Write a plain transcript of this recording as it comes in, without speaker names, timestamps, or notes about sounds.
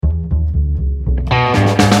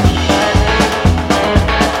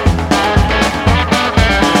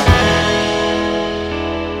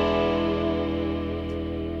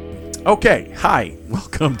Okay, hi.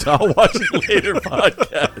 Welcome to I'll Watch It Later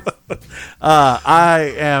podcast.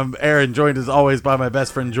 I am Aaron, joined as always by my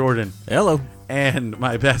best friend Jordan. Hello. And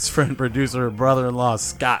my best friend, producer, and brother-in-law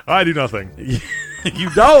Scott. I do nothing. You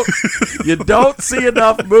don't. You don't see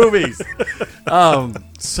enough movies.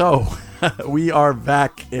 So we are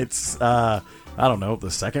back. It's I don't know,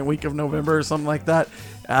 the second week of November or something like that.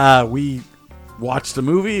 We watched a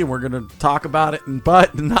movie and we're going to talk about it,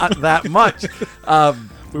 but not that much.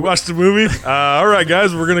 We watched the movie. All right,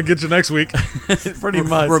 guys, we're going to get you next week. Pretty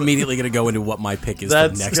much. We're immediately going to go into what my pick is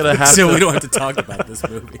That's for next gonna week, so we don't have to talk about this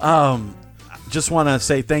movie. Just want to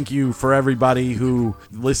say thank you for everybody who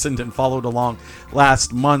listened and followed along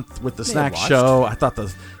last month with the Snack Show. I thought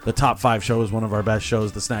the Top 5 show was one of our best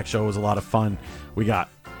shows. The Snack Show was a lot of fun. We got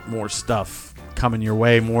more stuff coming your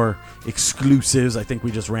way, more exclusives. I think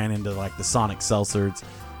we just ran into like the Sonic Seltzers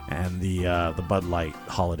and the Bud Light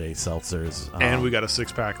holiday seltzers. And we got a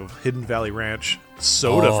 6-pack of Hidden Valley Ranch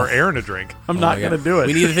soda for Aaron to drink. I'm not going to do it.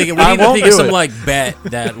 We need to think of some like bet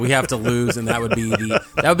that we have to lose, and that would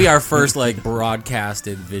be our first like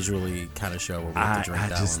broadcasted visually kind of show where we have to drink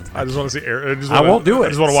that one. I just want to see Aaron. I won't do it. I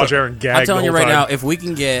just want to watch Aaron gag. I'm telling you right now, if we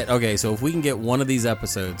can get one of these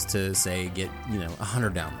episodes to say get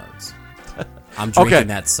 100 downloads. I'm drinking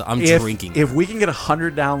that. I'm drinking. If we can get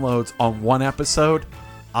 100 downloads on one episode,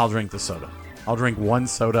 I'll drink the soda. I'll drink one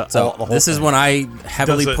soda. So the whole this thing. is when I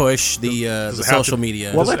heavily push the social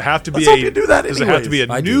media. Well, does it have to be does it have to be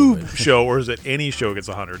a new show, or is it any show gets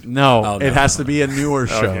 100? No, it has to be a newer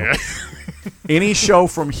show. Okay. Any show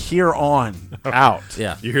from here on out.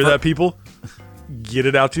 Yeah, you hear that, people? Get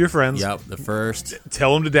it out to your friends. Yep, the first.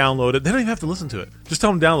 Tell them to download it. They don't even have to listen to it. Just tell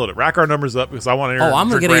them to download it. Rack our numbers up because I want Aaron. I'm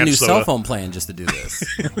gonna get a new soda. cell phone plan just to do this.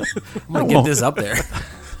 I'm gonna get this up there.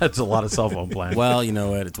 That's a lot of cell phone plans. Well, you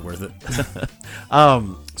know what? It's worth it.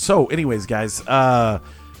 So, anyways, guys,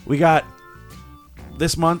 we got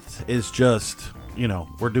this month is just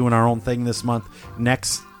we're doing our own thing this month.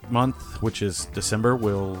 Next month, which is December,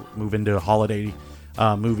 we'll move into holiday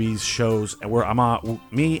movies, shows, and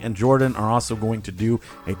me and Jordan are also going to do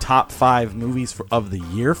a top 5 movies of the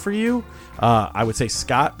year for you. I would say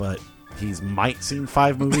Scott, but he's might seen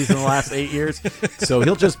 5 movies in the last 8 years, so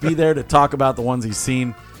he'll just be there to talk about the ones he's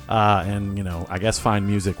seen. And I guess find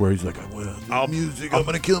music where he's like, I'm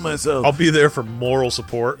gonna kill myself. I'll be there for moral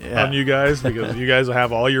support on you guys because you guys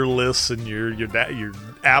have all your lists and your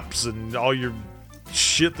apps and all your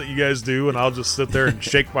shit that you guys do, and I'll just sit there and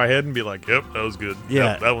shake my head and be like, "Yep, that was good.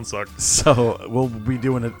 Yeah, yep, that one sucked." So we'll be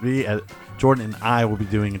doing it. Jordan and I will be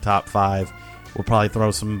doing a top 5. We'll probably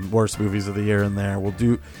throw some worst movies of the year in there. We'll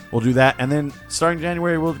do that, and then starting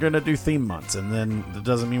January, we're going to do theme months, and then it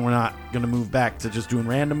doesn't mean we're not going to move back to just doing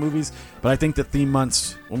random movies. But I think the theme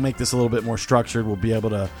months will make this a little bit more structured. We'll be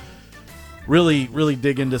able to really, really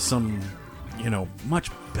dig into some, much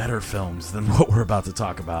better films than what we're about to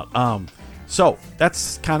talk about. So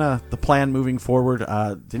that's kind of the plan moving forward.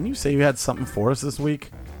 Didn't you say you had something for us this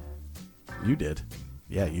week? You did.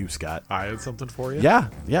 Yeah, you, Scott. I had something for you? Yeah,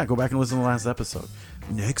 go back and listen to the last episode.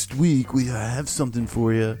 Next week, we have something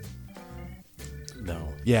for you. No.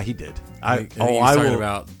 Yeah, he did. I was talking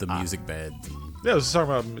about the music bed. Yeah, I was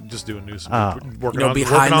talking about just doing new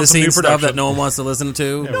behind the scenes stuff that no one wants to listen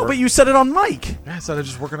to. No, but you said it on mic. Yeah, I said I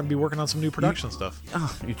just be working on some new production stuff.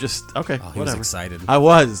 Oh, you just okay. He was excited. I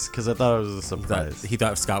was because I thought it was a surprise. He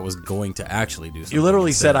thought Scott was going to actually do something. You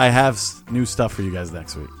literally said I have new stuff for you guys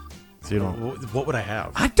next week. So you don't. What would I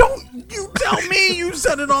have? I don't. You tell me. You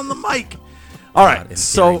said it on the mic. All right.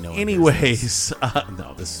 So, anyways,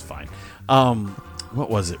 no, this is fine. What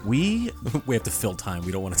was it? We have to fill time.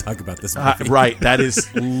 We don't want to talk about this movie. Right. That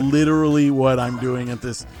is literally what I'm doing at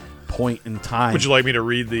this point in time. Would you like me to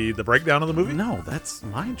read the breakdown of the movie? No, that's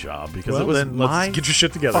my job because it was then my let's get your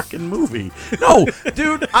shit together. Fucking movie. No,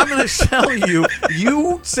 dude, I'm going to tell you.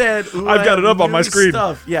 You said I've got it up on my screen.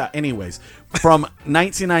 Stuff. Yeah. Anyways, from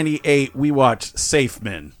 1998, we watched Safe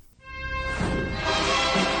Men.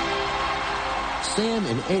 Sam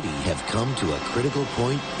and Eddie have come to a critical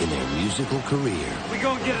point in their musical career. We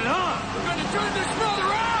gonna get it on. We're gonna turn this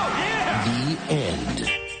brother out. Yeah. The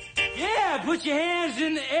end. Yeah, put your hands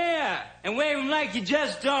in the air and wave them like you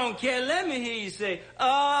just don't care. Let me hear you say,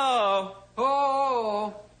 oh,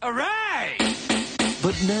 oh, all right.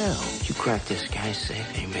 But now, You cracked this guy's safe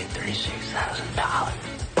and you made $36,000.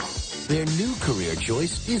 their new career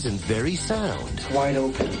choice isn't very sound. It's wide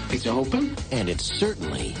open. It's open? And it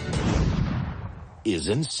certainly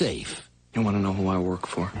isn't safe. You want to know who I work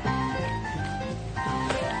for?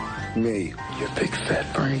 Me. You're a big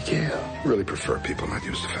fat Bernie Gale. Really prefer people not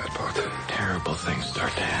use the fat part. Terrible things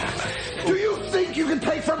start to happen. Do you think you can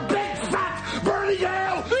pay for big fat Bernie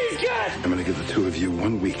Gale? These guys give the two of you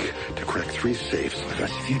 1 week to crack 3 safes.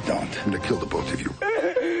 Because if you don't, I'm going to kill the both of you.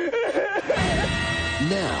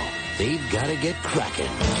 Now, they've got to get cracking.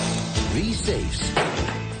 3 safes.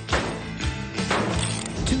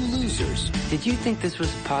 2 losers. Did you think this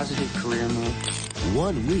was a positive career move?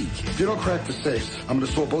 1 week. If you don't crack the safes, I'm going to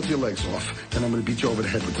saw both your legs off, and I'm going to beat you over the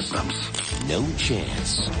head with the stumps. No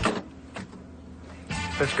chance.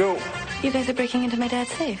 Let's go. You guys are breaking into my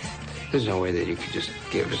dad's safe. There's no way that you could just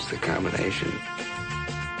give us the combination.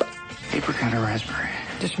 Apricot or raspberry?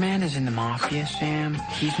 This man is in the mafia, Sam.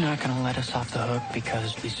 He's not going to let us off the hook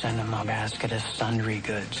because we send him a basket of sundry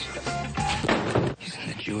goods. He's in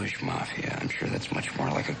the Jewish mafia. I'm sure that's much more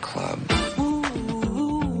like a club.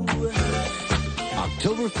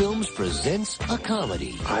 October Films presents a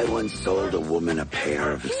comedy. I once sold a woman a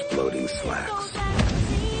pair of exploding slacks.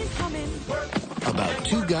 About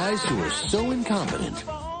 2 guys who are so incompetent,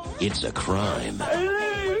 it's a crime.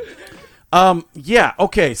 Yeah,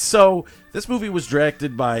 okay, so this movie was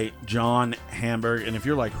directed by John Hamburg, and if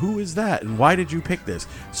you're like, who is that, and why did you pick this?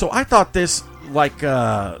 So I thought this, like,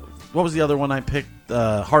 what was the other one I picked?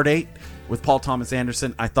 Hard 8 with Paul Thomas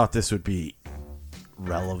Anderson. I thought this would be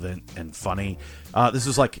relevant and funny. This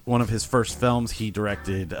was, like, one of his first films. He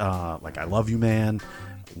directed, like, I Love You Man,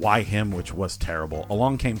 Why Him, which was terrible.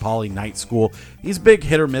 Along Came Polly, Night School. He's a big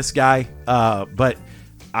hit-or-miss guy, but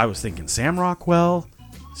I was thinking Sam Rockwell,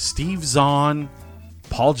 Steve Zahn,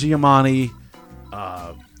 Paul Giamatti,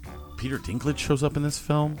 Peter Dinklage shows up in this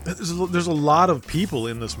film. There's a lot of people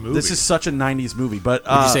in this movie. This is such a 90s movie, but...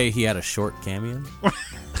 Would you say he had a short cameo?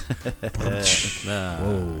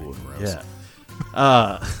 Whoa, yeah.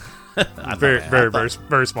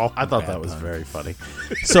 Very small. I thought that was very funny.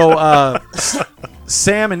 So,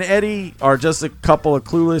 Sam and Eddie are just a couple of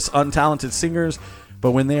clueless, untalented singers,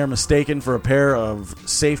 but when they are mistaken for a pair of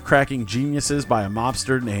safe-cracking geniuses by a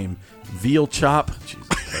mobster named Veal Chop, Jesus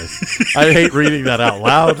Christ, I hate reading that out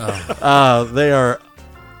loud, they are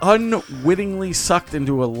unwittingly sucked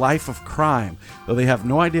into a life of crime. Though they have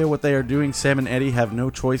no idea what they are doing, Sam and Eddie have no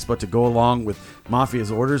choice but to go along with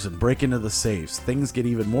Mafia's orders and break into the safes. Things get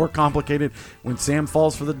even more complicated when Sam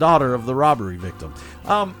falls for the daughter of the robbery victim.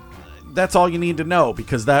 That's all you need to know,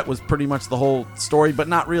 because that was pretty much the whole story, but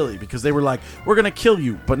not really, because they were like, we're going to kill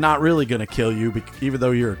you, but not really going to kill you, even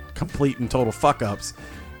though you're complete and total fuck-ups.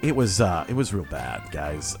 It was real bad,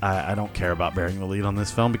 guys. I don't care about bearing the lead on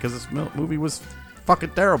this film, because this movie was fucking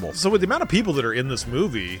terrible. So with the amount of people that are in this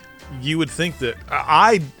movie, you would think that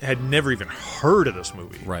I had never even heard of this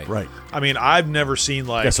movie. Right. I mean, I've never seen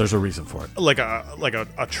like. Guess there's a reason for it. Like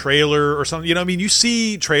a trailer or something. You know, I mean, you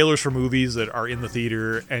see trailers for movies that are in the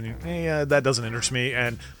theater, and that doesn't interest me.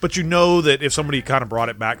 But you know that if somebody kind of brought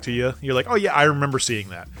it back to you, you're like, oh yeah, I remember seeing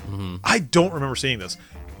that. Mm-hmm. I don't remember seeing this.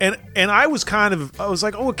 And I was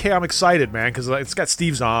like, oh, okay, I'm excited, man, because it's got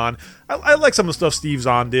Steve Zahn. I like some of the stuff Steve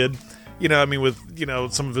Zahn did. You know, I mean, with, you know,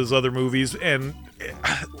 some of his other movies. And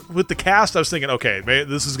with the cast, I was thinking, okay,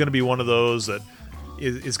 this is going to be one of those that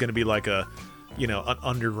is going to be like a, you know, an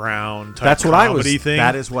underground type comedy thing.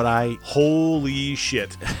 That is what I... Holy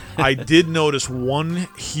shit. I did notice one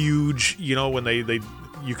huge, you know, when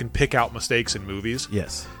you can pick out mistakes in movies.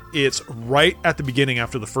 Yes. It's right at the beginning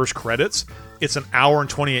after the first credits. It's an hour and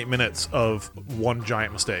 28 minutes of one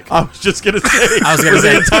giant mistake. I was just going to say.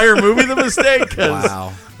 The entire movie the mistake?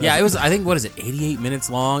 Wow. Yeah, it was, I think, 88 minutes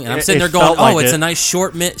long? And I'm sitting there going, it's a nice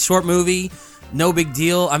short movie. No big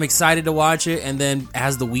deal. I'm excited to watch it. And then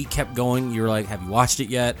as the week kept going, you were like, have you watched it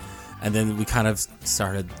yet? And then we kind of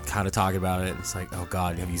started talking about it. It's like, oh,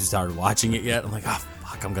 God, have you started watching it yet? I'm like, oh,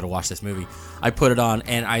 fuck, I'm going to watch this movie. I put it on,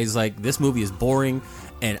 and I was like, this movie is boring.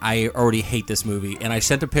 And I already hate this movie. And I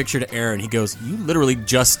sent a picture to Aaron. He goes, you literally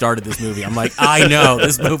just started this movie. I'm like, I know.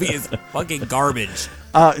 This movie is fucking garbage.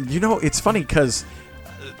 You know, it's funny because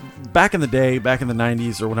back in the day, back in the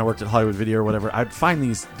 90s, or when I worked at Hollywood Video or whatever, I'd find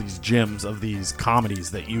these gems of these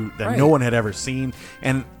comedies that right. No one had ever seen.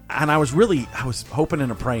 And I was hoping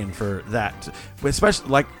and praying for that, especially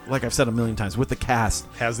like I've said a million times, with the cast.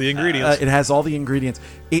 Has the ingredients. It has all the ingredients.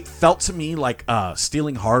 It felt to me like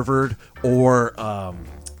Stealing Harvard or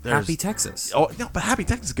Happy Texas. Oh no, but Happy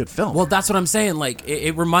Texas is a good film. Well, that's what I'm saying. Like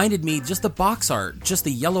it reminded me, just the box art, just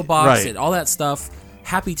the yellow box, and all that stuff.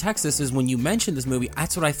 Happy Texas is when you mentioned this movie.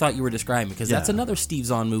 That's what I thought you were describing, because that's another Steve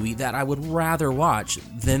Zahn movie that I would rather watch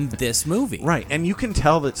than this movie. Right, and you can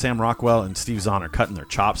tell that Sam Rockwell and Steve Zahn are cutting their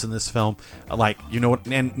chops in this film. Like, you know,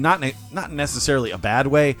 and not necessarily a bad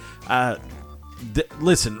way.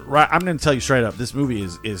 Listen, I'm going to tell you straight up, this movie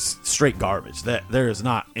is straight garbage. There is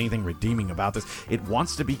not anything redeeming about this. It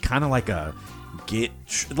wants to be kind of like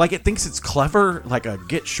it thinks it's clever, like a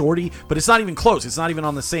Get Shorty, but it's not even close. It's not even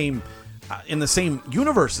on the same in the same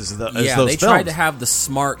universe as those they films. tried to have the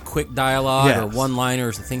smart, quick dialogue Yes. or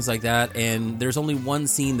one-liners and things like that, and there's only one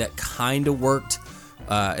scene that kind of worked.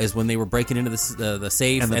 Is when they were breaking into the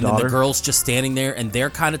safe, And the then daughter? the girl's just standing there, and they're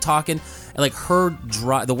kind of talking. And like her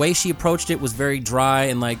dry, the way she approached it was very dry,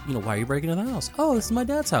 and like, why are you breaking into the house? Oh, this is my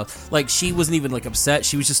dad's house. Like, she wasn't even like upset.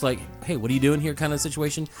 She was just like, hey, what are you doing here? Kind of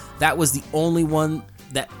situation. That was the only one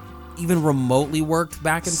that even remotely worked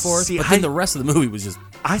back and forth. See, but then the rest of the movie was just.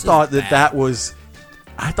 I just thought bad. that was.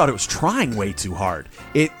 I thought it was trying way too hard.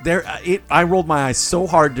 I rolled my eyes so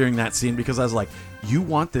hard during that scene because I was like, you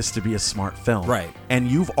want this to be a smart film. Right. And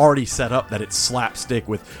you've already set up that it's slapstick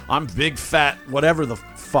with, I'm big fat, whatever the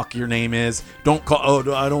fuck your name is. Don't call,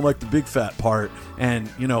 I don't like the big fat part. And,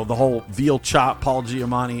 the whole veal chop, Paul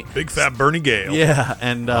Giamatti. Big fat Bernie Gale. Yeah.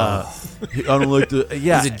 And I don't like the,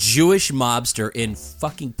 yeah. He's a Jewish mobster in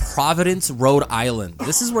fucking Providence, Rhode Island.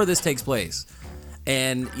 This is where this takes place.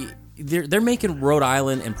 And they're making Rhode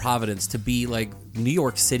Island and Providence to be like New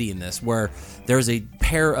York City in this, where there's a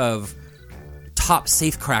pair of top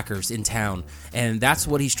safecrackers in town, and that's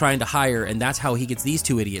what he's trying to hire, and that's how he gets these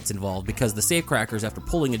two idiots involved, because the safecrackers, after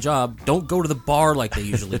pulling a job, don't go to the bar like they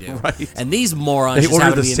usually do. Right. And these morons They just order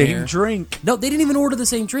happen the to be in same there. drink. No, they didn't even order the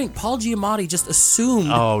same drink. Paul Giamatti just assumed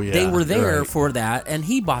they were there right. for that, and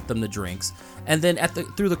he bought them the drinks. And then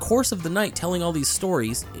through the course of the night, telling all these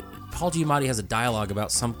stories, Paul Giamatti has a dialogue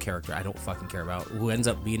about some character I don't fucking care about, who ends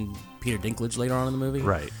up being Peter Dinklage later on in the movie.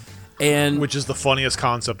 Right. And Which is the funniest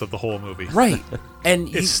concept of the whole movie. right.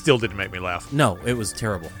 And It still didn't make me laugh. no, it was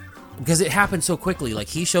terrible. Because it happened so quickly. Like,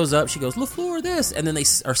 he shows up, she goes, LaFleur, this. And then they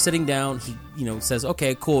are sitting down. He, says,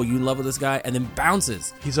 okay, cool, you in love with this guy? And then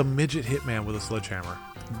bounces. He's a midget hitman with a sledgehammer.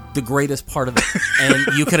 The greatest part of it.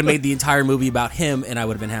 And you could have made the entire movie about him, and I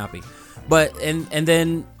would have been happy. But, and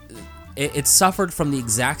then it suffered from the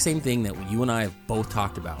exact same thing that you and I have both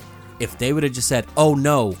talked about. If they would have just said, oh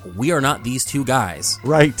no, we are not these two guys.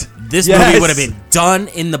 Right. This movie would have been done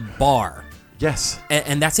in the bar. Yes.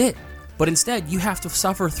 And that's it. But instead, you have to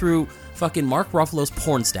suffer through fucking Mark Ruffalo's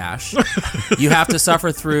porn stash. You have to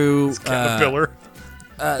suffer through Caterpillar.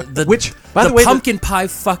 Which, by the way, pumpkin pie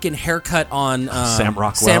fucking haircut on Sam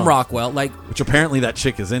Rockwell. Sam Rockwell, which apparently that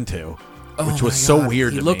chick is into, oh which was my so God.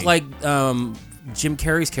 weird. He to looked me. like Jim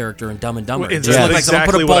Carrey's character in Dumb and Dumber. Well, It it's just looked like someone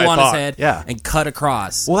put a exactly bowl what on I his thought. head Yeah. and cut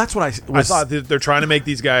across. Well, that's what I thought that they're trying to make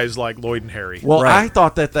these guys like Lloyd and Harry. Well, Right. I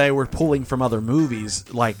thought that they were pulling from other movies.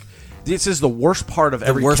 Like, this is the worst part of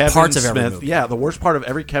every worst Kevin parts of Smith. every movie. Yeah, the worst part of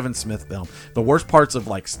every Kevin Smith film. The worst parts of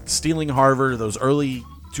like Stealing Harvard, those early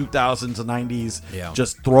 2000s and 90s, Yeah.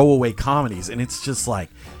 just throwaway comedies, and it's just like,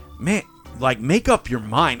 man. Like, make up your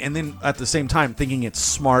mind, and then at the same time thinking it's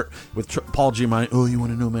smart with Paul Giamatti. Oh, you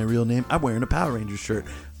want to know my real name? I'm wearing a Power Rangers shirt.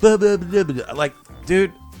 Blah, blah, blah, blah. Like,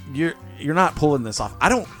 dude, you're not pulling this off. I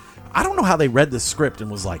don't know how they read the script and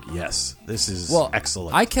was like, yes, this is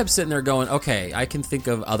excellent. I kept sitting there going, okay, I can think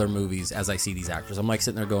of other movies as I see these actors. I'm like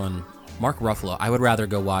sitting there going, Mark Ruffalo, I would rather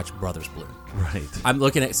go watch Brothers Bloom. Right. I'm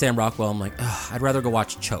looking at Sam Rockwell. I'm like, I'd rather go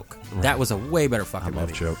watch Choke. Right. That was a way better fucking I love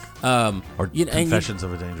movie. Choke. Or Confessions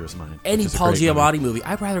of a Dangerous Mind. Any which is a Paul great Giamatti movie,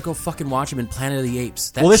 I'd rather go fucking watch him in Planet of the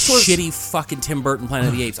Apes. That This was shitty fucking Tim Burton Planet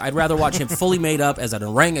of the Apes. I'd rather watch him fully made up as an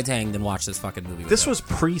orangutan than watch this fucking movie. This was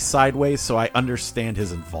pre-Sideways, so I understand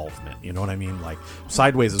his involvement. You know what I mean? Like,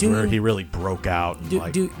 Sideways is where he really broke out.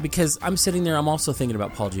 And because I'm sitting there, I'm also thinking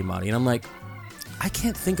about Paul Giamatti, and I'm like, I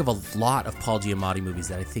can't think of a lot of Paul Giamatti movies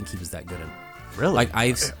that I think he was that good in. Really? Like,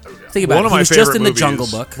 I think about it. He was just in The Jungle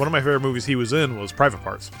Book. One of my favorite movies he was in was Private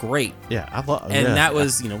Parts. Great. Yeah, I love. And that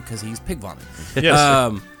was, because he's pig vomit.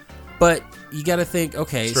 Yes. But you got to think,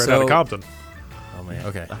 okay, Straight out of Compton. Oh man,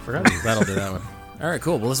 okay, I forgot. That'll do that one. All right,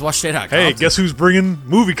 cool. Well, let's watch Straight Outta Hey, Compton. guess who's bringing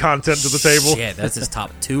movie content to the table? Shit, that's his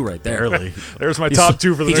top 2 right there. Barely. There's my top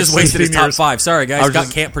 2 for the He next just wasted his 16 top years. 5. Sorry, guys.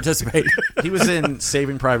 Scott can't participate. He was in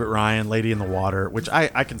Saving Private Ryan, Lady in the Water, which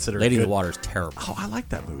I consider Lady in good. the Water is terrible. Oh, I like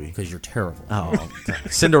that movie. Because you're terrible. Oh,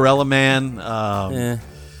 Cinderella Man.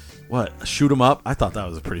 What? Shoot 'em up. I thought that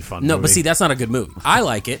was a pretty fun. No, movie. but see, that's not a good movie. I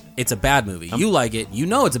like it. It's a bad movie. You like it. You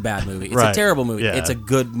know it's a bad movie. It's a Right. terrible movie. Yeah. It's a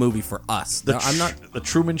good movie for us. I'm not. The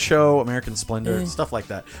Truman Show, American Splendor, stuff like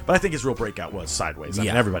that. But I think his real breakout was Sideways. I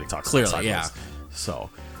mean, everybody talks clearly, about Sideways. yeah. So,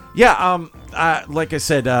 yeah. Like I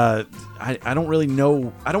said, I don't really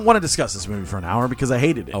know. I don't want to discuss this movie for an hour because I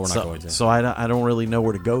hated it. Oh, we're not going to. So I don't really know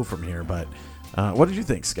where to go from here. But what did you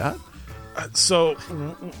think, Scott? So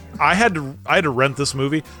I had to rent this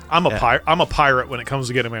movie. I'm a pirate when it comes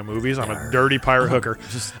to getting my movies. I'm a dirty pirate hooker.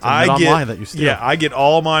 Just online that you steal. Yeah, I get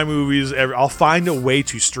all my movies. I'll find a way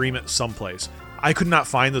to stream it someplace. I could not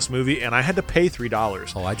find this movie, and I had to pay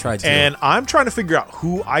 $3. Oh, I tried to. And I'm trying to figure out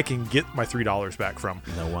who I can get my $3 back from.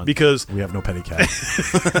 No one. Because we have no petty cash.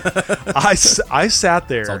 I sat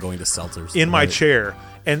there. It's all going to seltzers. In my chair.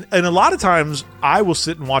 And a lot of times, I will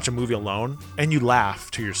sit and watch a movie alone, and you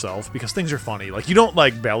laugh to yourself because things are funny. Like, you don't,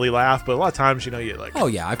 like, belly laugh, but a lot of times, you know, you, like, oh,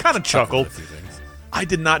 yeah, I've kind of chuckle. a few things. I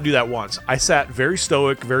did not do that once. I sat very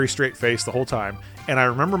stoic, very straight-faced the whole time, and I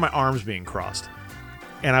remember my arms being crossed.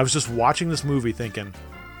 And I was just watching this movie thinking,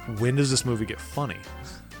 when does this movie get funny?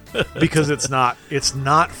 Because it's not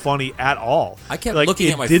funny at all. I kept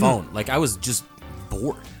looking at my phone. Like, I was just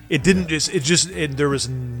bored. There was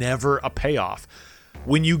never a payoff.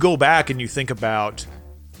 When you go back and you think about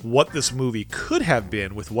what this movie could have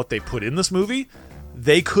been with what they put in this movie,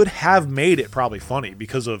 they could have made it probably funny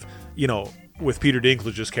because of, you know, with Peter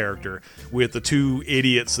Dinklage's character, with the two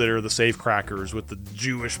idiots that are the safecrackers, with the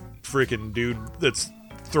Jewish freaking dude that's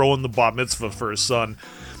throwing the bat mitzvah for his son.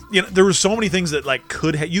 You know, there were so many things that like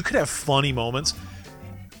you could have funny moments.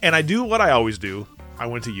 And I do what I always do. I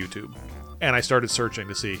went to YouTube and I started searching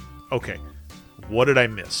to see, okay, what did I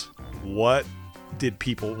miss? What have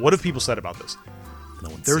people said about this? No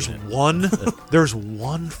one's there's seen it. there's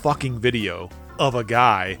one fucking video of a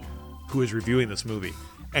guy who is reviewing this movie,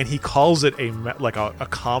 and he calls it a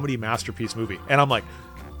comedy masterpiece movie. And I'm like,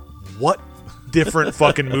 what different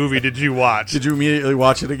fucking movie did you watch? Did you immediately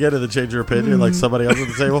watch it again and then change your opinion like somebody else at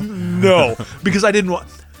the table? No, because I didn't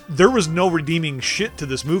there was no redeeming shit to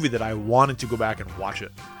this movie that I wanted to go back and watch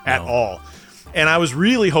it at all. And I was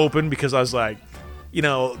really hoping, because I was like, you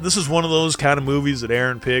know, this is one of those kind of movies that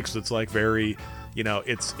Aaron picks that's like very, you know,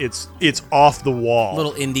 it's off the wall.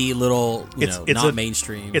 Little indie, not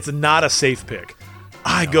mainstream. It's not a safe pick.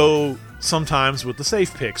 I go sometimes with the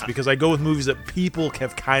safe picks because I go with movies that people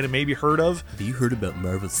have kind of maybe heard of. Have you heard about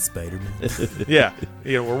Marvel's Spider-Man? Yeah.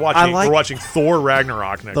 You know, we're watching Thor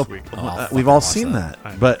Ragnarok next week. We've all seen that.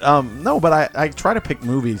 But I try to pick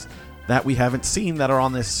movies that we haven't seen that are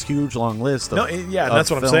on this huge long list of,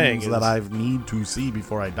 that's what I'm saying that I need to see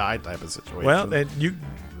before I die type of situation. Well,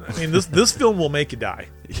 and this film will make you die.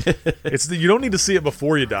 You don't need to see it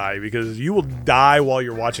before you die, because you will die while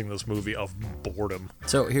you're watching this movie of boredom.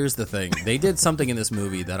 So here's the thing. They did something in this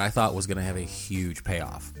movie that I thought was going to have a huge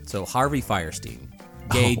payoff. So Harvey Fierstein,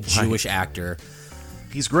 gay Jewish actor.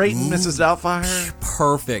 He's great in Mrs. Doubtfire.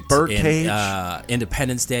 Perfect. Birdcage.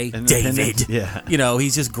 Independence Day. David. Yeah. You know,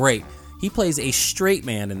 he's just great. He plays a straight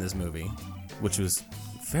man in this movie, which was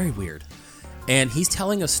very weird. And he's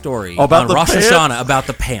telling a story about on Rosh Hashanah about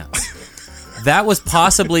the pants. That was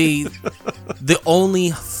possibly the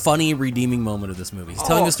only funny redeeming moment of this movie. He's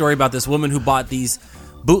telling a story about this woman who bought these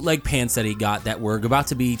bootleg pants that he got that were about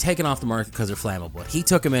to be taken off the market because they're flammable. He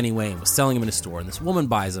took them anyway and was selling them in a store. And this woman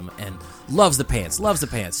buys them and loves the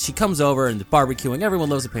pants. She comes over and the barbecuing.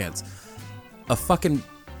 Everyone loves the pants. A fucking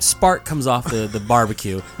spark comes off the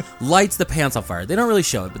barbecue, lights the pants on fire. They don't really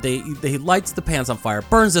show it, but they lights the pants on fire,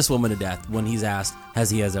 burns this woman to death. When he's asked, has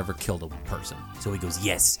he ever killed a person? So he goes,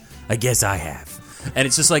 yes, I guess I have. And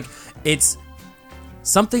it's just like, it's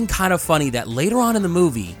something kind of funny that later on in the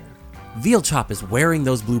movie, Veal Chop is wearing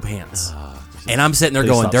those blue pants. And I'm sitting there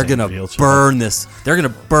going, they're going to burn this. They're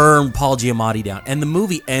going to burn Paul Giamatti down. And the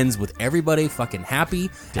movie ends with everybody fucking happy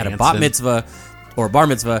at a bat mitzvah or bar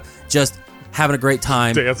mitzvah, just having a great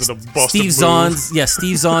time. Steve Zahn's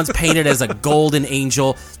painted as a golden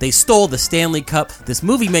angel. They stole the Stanley Cup. This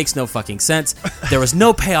movie makes no fucking sense. There was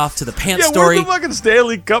no payoff to the pants story. Where's the fucking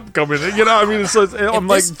Stanley Cup coming in? You know, I mean, I'm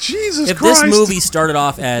like, Jesus Christ. If this movie started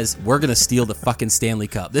off as, we're going to steal the fucking Stanley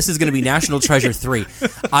Cup, this is going to be National Treasure 3,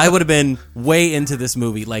 I would have been way into this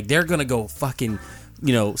movie. Like, they're going to go fucking,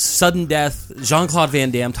 you know, sudden death, Jean-Claude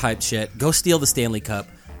Van Damme type shit, go steal the Stanley Cup.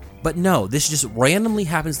 But no, this just randomly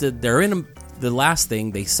happens that they're in the last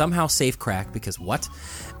thing. They somehow safe crack because what?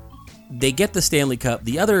 They get the Stanley Cup.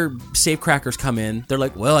 The other safe crackers come in. They're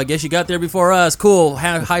like, well, I guess you got there before us. Cool.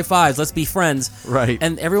 High fives. Let's be friends. Right.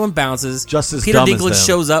 And everyone bounces. Just as Peter dumb Dinklage as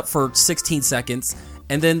them. shows up for 16 seconds.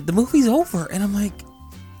 And then the movie's over. And I'm like,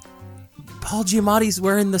 Paul Giamatti's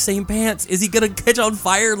wearing the same pants. Is he going to catch on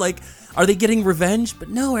fire? Like, are they getting revenge? But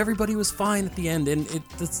no, everybody was fine at the end, and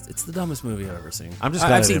it's the dumbest movie I've ever seen. I'm just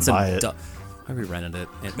glad I didn't buy it. I re-rented it.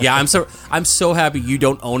 And, yeah, I'm so happy you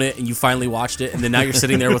don't own it and you finally watched it, and then now you're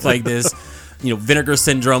sitting there with like this, you know, Vinegar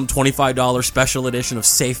Syndrome $25 special edition of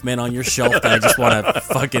Safe Men on your shelf that I just want to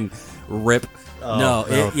fucking rip.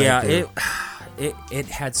 It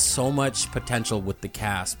had so much potential with the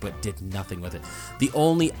cast, but did nothing with it. The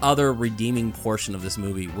only other redeeming portion of this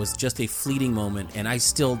movie was just a fleeting moment, and I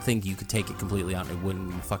still think you could take it completely out and it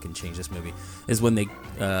wouldn't fucking change this movie, is when they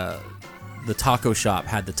the taco shop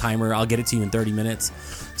had the timer. I'll get it to you in 30 minutes.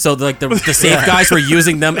 So like the safe guys were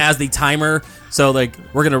using them as the timer. So like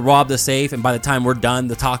we're gonna rob the safe, and by the time we're done,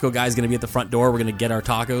 the taco guy's gonna be at the front door. We're gonna get our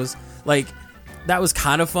tacos. Like that was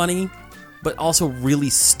kind of funny, but also really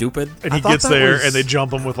stupid. And he gets there, and they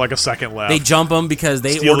jump him with like a second left. They jump him because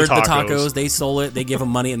they Steal ordered the the tacos. tacos. They stole it. They give him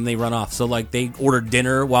money, and they run off. So like they ordered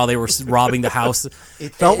dinner while they were robbing the house.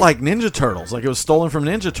 It felt like Ninja Turtles, like it was stolen from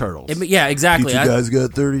Ninja Turtles. Yeah, exactly. You guys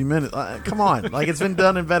got 30 minutes. Come on, like it's been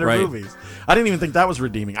done in better Right. movies. I didn't even think that was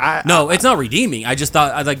redeeming. No, it's not redeeming. I just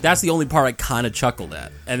thought like that's the only part I kind of chuckled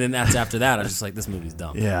at, and then that's after that I was just like, this movie's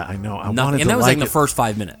dumb. Yeah, I know. And that was like in the first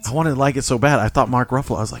 5 minutes. I wanted to like it so bad. I thought Mark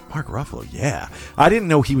Ruffalo. I was like, Mark Ruffalo, yeah. I didn't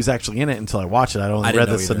know he was actually in it until I watched it. I only I didn't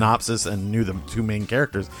read know the either. synopsis and knew the two main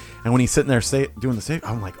characters. And when he's sitting there doing the save,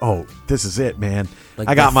 I'm like, oh, this is it, man. Like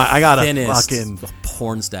I got a thinnest fucking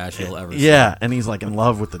porn stash you'll ever see. yeah. And he's like in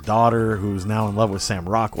love with the daughter, who's now in love with Sam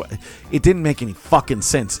Rockwell. It didn't make any fucking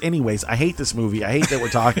sense. Anyways, I hate this movie. I hate that we're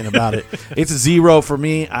talking about it. It's a 0 for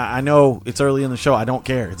me. I know it's early in the show. I don't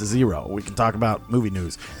care. It's a 0. We can talk about movie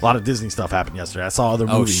news. A lot of Disney stuff happened yesterday. I saw other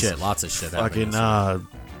Oh movies. shit, lots of shit. Fucking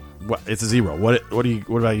it's a 0. What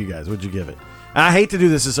about you guys? What'd you give it? And I hate to do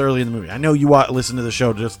this early in the movie. I know you listen to the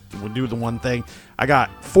show just we do the one thing. I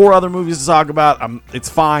got 4 other movies to talk about. It's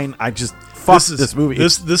fine. I just fuck this movie.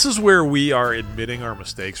 This is where we are admitting our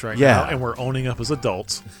mistakes right now, and we're owning up as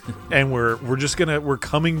adults, and we're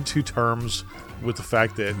coming to terms with the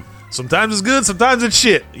fact that sometimes it's good, sometimes it's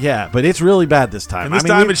shit. Yeah, but it's really bad this time. And this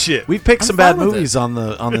time it's shit. We've picked I'm some bad fine with movies on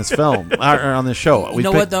this film or on this show. You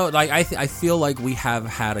know what though? Like I feel like we have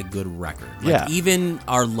had a good record. Like, Yeah. Even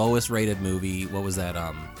our lowest rated movie, what was that?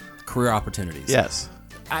 Career Opportunities. Yes.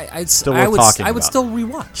 I would still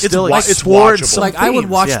rewatch. It's watchable. Like I would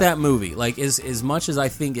watch yeah. that movie. Like as much as I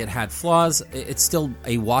think it had flaws, it's still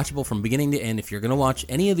a watchable from beginning to end. If you're gonna watch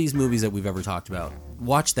any of these movies that we've ever talked about,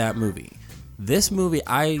 watch that movie. This movie,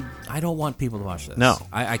 I don't want people to watch this. No.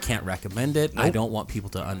 I can't recommend it. Nope. I don't want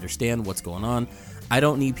people to understand what's going on. I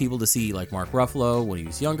don't need people to see like Mark Ruffalo when he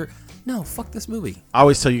was younger. No, fuck this movie. I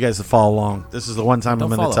always tell you guys to follow along. This is the one time I'm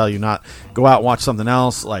going to tell you not go out and watch something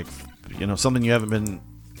else, like something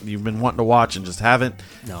you've been wanting to watch and just haven't.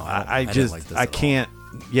 No, I didn't just like this I at can't.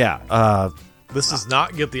 Yeah. This does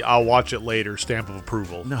not get the "I'll watch it later" stamp of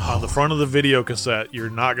approval. No. On the front of the video cassette, you're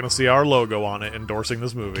not going to see our logo on it endorsing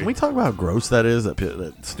this movie. Can we talk about how gross that is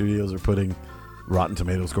that studios are putting Rotten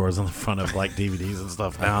Tomato scores on the front of like DVDs and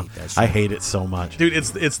stuff now? I hate it so much, dude.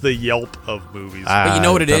 It's the Yelp of movies. But you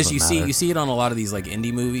know what it is? doesn't matter. You see it on a lot of these like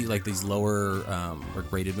indie movies, like these lower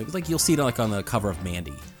rated movies. Like you'll see it like on the cover of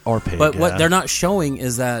Mandy or Pig. But what they're not showing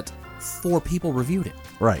is that 4 people reviewed it.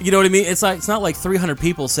 Right. You know what I mean? It's not like 300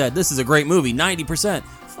 people said this is a great movie, 90%.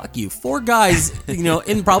 Fuck you. 4 guys,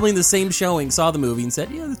 probably in the same showing saw the movie and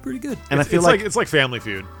said, yeah, that's pretty good. And I feel like it's like Family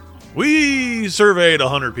Feud. We surveyed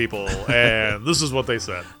 100 people, and this is what they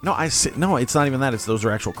said. No, it's not even that. It's those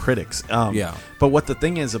are actual critics. Yeah. But what the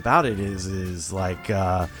thing is about it is like,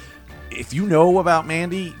 if you know about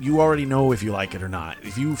Mandy, you already know if you like it or not.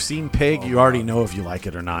 If you've seen Pig, you already know if you like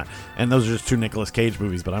it or not. And those are just 2 Nicolas Cage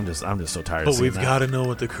movies. But I'm just so tired. But of seeing we've that. got to know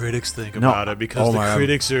what the critics think about it because the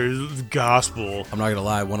critics are gospel. I'm not gonna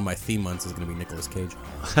lie. One of my theme months is gonna be Nicolas Cage.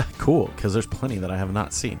 Cool, because there's plenty that I have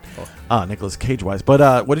not seen, Nicolas Cage wise.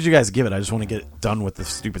 But what did you guys give it? I just want to get done with the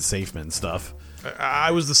stupid Safeman stuff.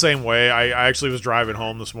 I was the same way. I actually was driving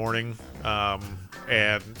home this morning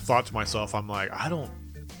and thought to myself, I'm like,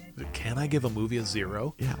 can I give a movie a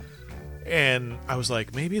 0? Yeah. And I was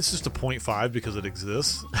like, maybe it's just a 0.5 because it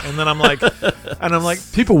exists. And then I'm like,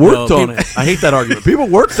 people worked on it. I hate that argument. People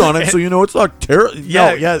worked on it, so it's not terrible.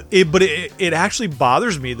 Yeah. But it actually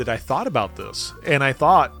bothers me that I thought about this, and I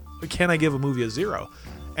thought, can I give a movie a 0?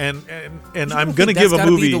 And I'm going to give a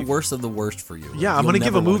movie be the worst of the worst for you. Yeah, I'm going to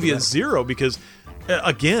give a movie a 0 because,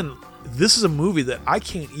 again, this is a movie that I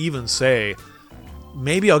can't even say.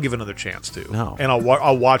 Maybe I'll give another chance to. No. And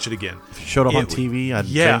I'll watch it again. If you showed up on TV, I'd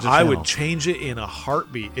change the I channel. would change it in a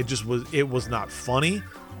heartbeat. It was not funny.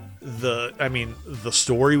 The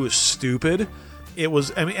story was stupid. It was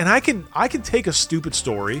and I could take a stupid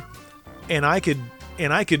story and I could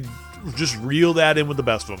just reel that in with the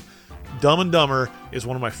best of them. Dumb and Dumber is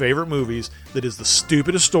one of my favorite movies that is the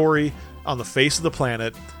stupidest story on the face of the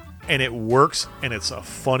planet, and it works, and it's a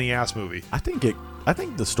funny ass movie. I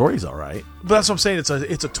think the story's all right. But that's what I'm saying.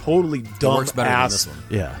 It's a totally dumb works better than ass. this one.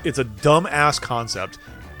 Yeah. It's a dumb ass concept,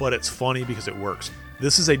 but it's funny because it works.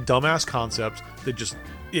 This is a dumb ass concept that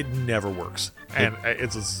it never works, and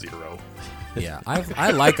it's a 0. Yeah,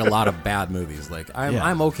 I like a lot of bad movies. Like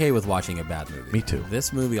I'm okay with watching a bad movie. Me too.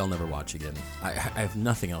 This movie I'll never watch again. I have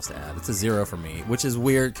nothing else to add. It's a 0 for me, which is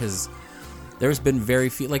weird because there's been very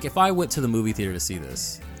few. Like, if I went to the movie theater to see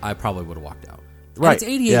this, I probably would have walked out. Right. And it's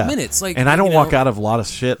 88 minutes. Like, and I don't walk out of a lot of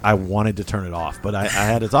shit. I wanted to turn it off, but I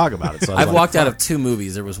had to talk about it. So I've walked out of 2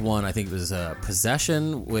 movies. There was one, I think it was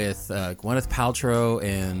Possession with Gwyneth Paltrow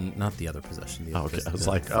and not the other Possession. The other, okay, I was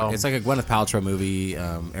like, it's like a Gwyneth Paltrow movie,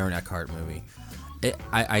 Aaron Eckhart movie.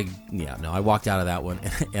 I walked out of that one,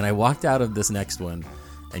 and I walked out of this next one,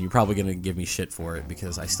 and you're probably gonna give me shit for it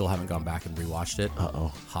because I still haven't gone back and rewatched it.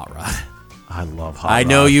 Hot Rod. I love Hot Rod. I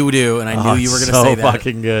know you do, and I knew you were going to say that. So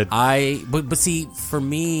fucking good. But see, for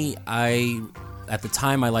me, at the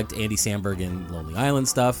time I liked Andy Samberg and Lonely Island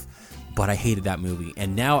stuff, but I hated that movie,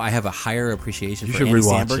 and now I have a higher appreciation for Andy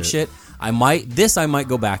Samberg shit. I might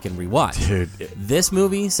go back and rewatch. Dude, this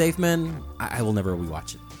movie, Safe Men, I will never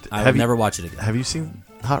rewatch it. I will never watch it again. Have you seen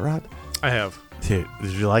Hot Rod? I have. Dude,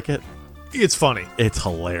 did you like it? It's funny. It's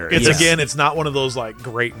hilarious. It's not one of those like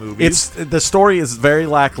great movies. The story is very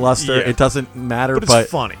lackluster. Yeah. It doesn't matter, but it's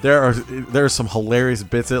funny. There are some hilarious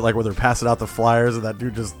bits in it, like where they're passing out the flyers and that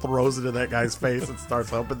dude just throws it in that guy's face and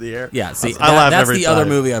starts up in the air. Yeah, see, I laugh that's every the time. other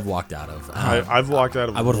movie I've walked out of. I've walked out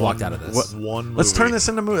of. I would have walked out of this. One movie. Let's turn this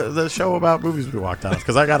into the show about movies we walked out of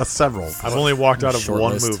because I got several. I've only walked out of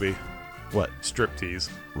one list. movie. What? Striptease.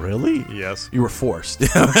 Really? Yes. You were forced.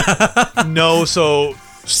 No, so.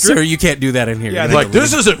 Sir, you can't do that in here. Yeah, like,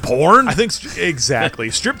 this isn't porn. I think exactly.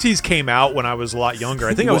 Striptease came out when I was a lot younger.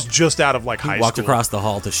 I think I was just out of like high school. Walked across the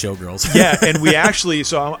hall to Showgirls. Yeah, and we actually.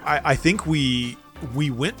 So I think we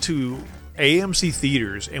went to AMC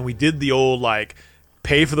theaters and we did the old like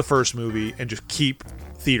pay for the first movie and just keep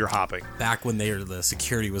theater hopping. Back when the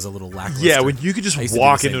security was a little lackluster. Yeah, when you could just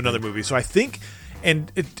walk into another movie. So I think,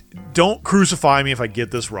 and don't crucify me if I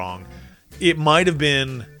get this wrong. It might have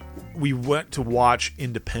been. We went to watch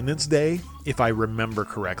Independence Day, if I remember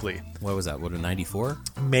correctly. What was that? What, in 94?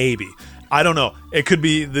 Maybe. I don't know. It could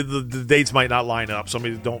be the dates might not line up.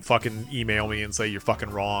 Somebody don't fucking email me and say you're fucking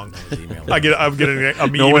wrong. I'm getting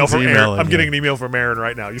an email from Aaron. I'm getting an email from Aaron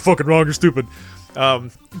right now. You're fucking wrong. You're stupid.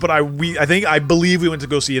 But I believe we went to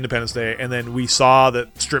go see Independence Day, and then we saw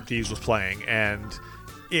that Striptease was playing, and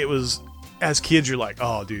it was. As kids, you're like,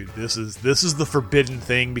 "Oh, dude, this is the forbidden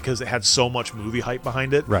thing," because it had so much movie hype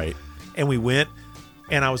behind it. Right. And we went,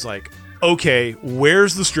 and I was like, "Okay,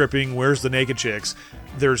 where's the stripping? Where's the naked chicks?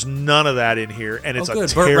 There's none of that in here, and it's a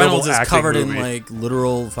terrible Burt Reynolds is covered movie. in like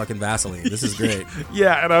literal fucking Vaseline. This is great."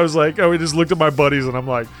 Yeah, and I was like, we just looked at my buddies, and I'm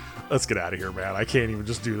like, "Let's get out of here, man. I can't even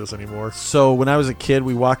just do this anymore." So when I was a kid,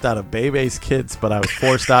 we walked out of Bebe's Kids, but I was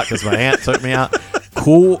forced out because my aunt took me out.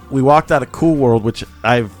 We walked out of Cool World, which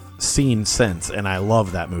I've seen since, and I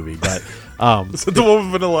love that movie. But is it the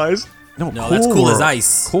one with Vanilla Ice? No, that's Cool as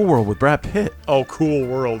Ice. Cool World with Brad Pitt. Oh, Cool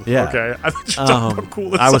World. Yeah. Okay. I thought you were talking about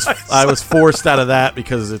Cool as Ice. I was forced out of that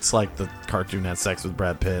because it's like the cartoon had sex with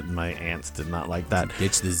Brad Pitt, and my aunts did not like that.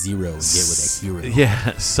 Ditch the zero, get with a hero.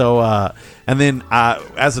 Yeah. So, and then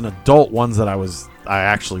as an adult, ones that I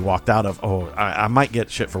actually walked out of. I might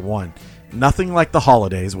get shit for one. Nothing Like the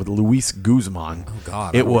Holidays with Luis Guzman. Oh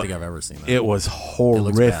God, I don't think I've ever seen that. It was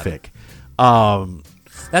horrific.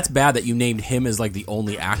 That's bad that you named him as like the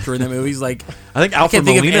only actor in that movie. He's like, I think I can't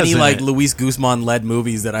think of Molina's any like Luis Guzman led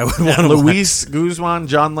movies that I would want to Luis Guzman,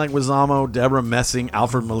 John Leguizamo, Deborah Messing,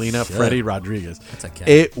 Alfred Molina, Freddie Rodriguez. That's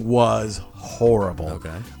okay. It was horrible.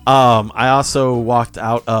 Okay. I also walked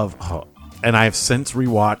out of, and I've since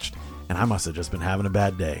rewatched, and I must have just been having a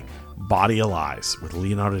bad day. Body of Lies with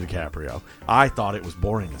Leonardo DiCaprio. I thought it was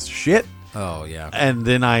boring as shit. Oh, yeah. And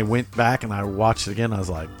then I went back and I watched it again. I was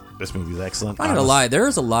like, this movie's excellent. I'm not gonna lie,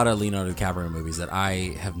 there's a lot of Leonardo DiCaprio movies that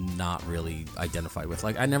I have not really identified with.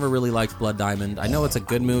 Like, I never really liked Blood Diamond. I know it's a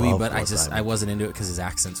good movie, but I wasn't into it because his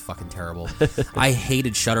accent's fucking terrible. I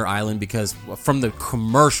hated Shutter Island because from the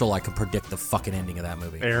commercial I could predict the fucking ending of that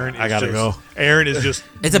movie. Aaron, I gotta go. Aaron is just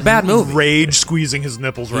it's a bad movie. Rage squeezing his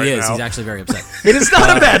nipples right now. He is. He's actually very upset. It is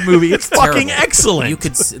not a bad movie. It's fucking terrible. excellent. You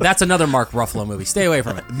could. That's another Mark Ruffalo movie. Stay away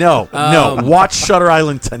from it. No. Watch Shutter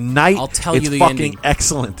Island tonight. I'll tell you the fucking ending.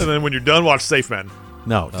 Excellent. And then when you're done, watch Safe Men.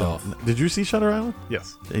 No, don't. Did you see Shutter Island?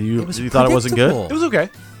 Yes. You thought it wasn't good? It was okay.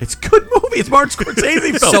 It's a good movie. It's Martin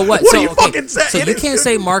Scorsese film. So what? What do you fucking say? So you can't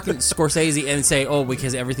say Martin Scorsese and say, oh,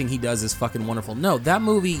 because everything he does is fucking wonderful. No, that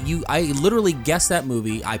movie, I literally guessed that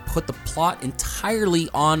movie. I put the plot entirely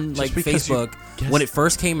on like Facebook when it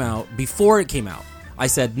first came out. Before it came out, I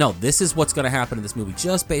said, no, this is what's going to happen in this movie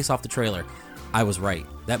just based off the trailer. I was right.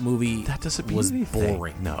 That movie was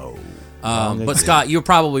boring. No. But Scott, you're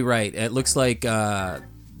probably right. It looks like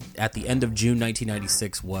at the end of June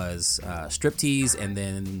 1996 was Striptease, and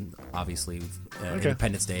then obviously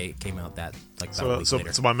Independence Day came out that about a week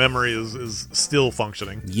later. So my memory is still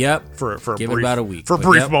functioning. Yep. For a Give brief, it about a week. For a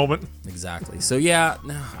brief moment. Exactly. So yeah,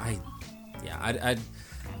 no, I'm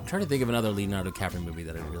trying to think of another Leonardo DiCaprio movie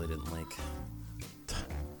that I really didn't like.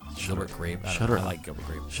 Gilbert Grape. I like Gilbert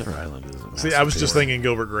Grape. Shutter Island is. See, I was just thinking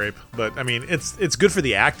Gilbert Grape, but I mean, it's good for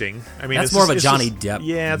the acting. I mean, that's more of a Johnny Depp.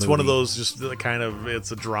 Yeah, it's movie. one of those just kind of.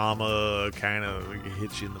 It's a drama, kind of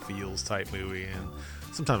hits you in the feels type movie, and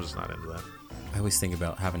sometimes it's not into that. I always think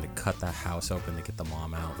about having to cut that house open to get the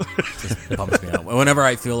mom out. It just bums me out. Whenever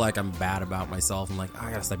I feel like I'm bad about myself, I'm like,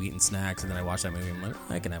 I gotta stop eating snacks, and then I watch that movie. I'm like,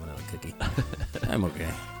 I can have another cookie. I'm okay.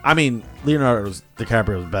 I mean, Leonardo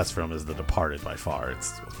DiCaprio's best film is The Departed by far.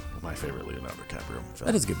 It's my favorite Leonardo DiCaprio film.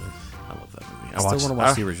 That is a good movie. I love that movie. I still want to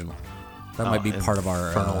watch the original. That might be part of our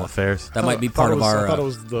Infernal Affairs. That might be part of our. I thought it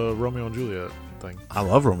was the Romeo and Juliet thing. I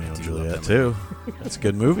love Romeo and Juliet too. That's a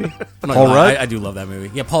good movie. Paul Rudd. I do love that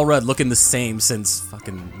movie. Yeah, Paul Rudd looking the same since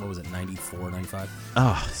fucking what was it, 94, 95?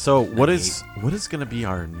 So what is going to be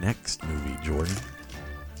our next movie, Jordan?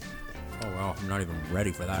 Oh wow, I'm not even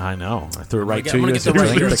ready for that. I know. I threw it right to I'm you. gonna get the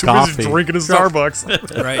right He was drinking his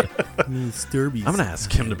Starbucks. Right. Sturbies. I'm gonna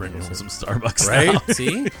ask him to bring me some Starbucks. Right? Now.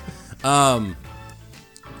 See?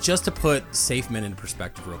 Just to put Safe Men into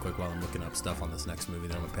perspective real quick while I'm looking up stuff on this next movie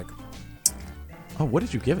that I'm gonna pick. Oh, what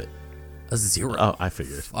did you give it? A 0. Oh, I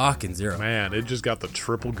figured. Fucking 0. Man, it just got the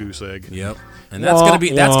triple goose egg. Yep. And that's gonna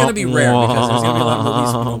be rare because there's gonna be a lot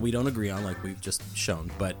of movies we don't agree on, like we've just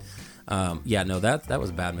shown. But that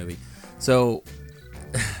was a bad movie. So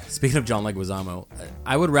speaking of John Leguizamo,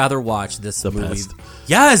 I would rather watch this movie. Pest.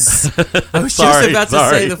 Yes, I was just about to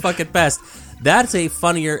say The fucking Pest. That's a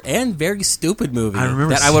funnier and very stupid movie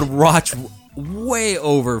that I would watch way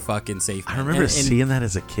over fucking Safe Man. I remember seeing that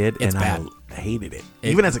as a kid, and bad. I hated it.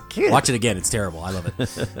 Even as a kid. Watch it again. It's terrible. I love it.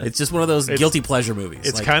 It's just one of those guilty pleasure movies.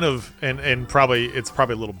 It's kind of, and probably a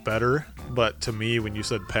little better, but to me, when you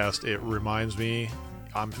said Pest, it reminds me,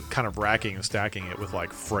 I'm kind of racking and stacking it with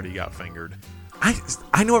like Freddy Got Fingered.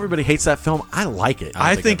 I know everybody hates that film. I like it.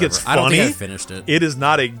 I think it's funny. I don't think I finished it. It is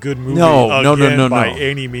not a good movie No, by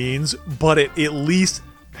any means, but it at least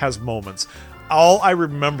has moments. All I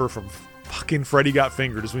remember from fucking Freddy Got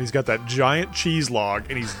Fingered is when he's got that giant cheese log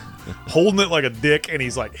and he's holding it like a dick and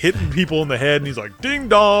he's like hitting people in the head and he's like ding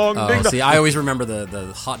dong, ding dong. See, I always remember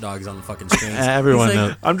the hot dogs on the fucking screens. Everyone like,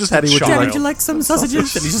 knows. I'm just Teddy, a would child. Would you like some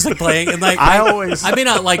sausages? And he's just like playing and like I may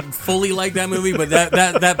not like fully like that movie, but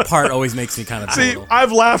that part always makes me kind of See,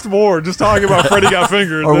 I've laughed more just talking about Freddy Got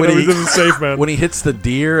Fingered than when he did the Safe Man. When he hits the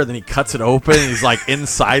deer and then he cuts it open and he's like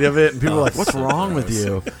inside of it and people are like, what's wrong with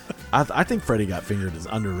you? I think Freddy Got Fingered is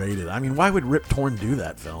underrated. I mean, why would Rip Torn do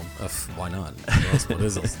that film? Why not? What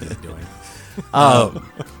is he doing?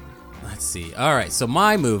 Let's see. All right, so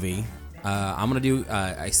my movie, I'm going to do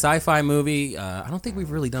a sci-fi movie. I don't think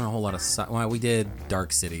we've really done a whole lot of well, we did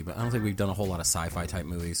Dark City, but I don't think we've done a whole lot of sci-fi type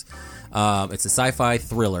movies. It's a sci-fi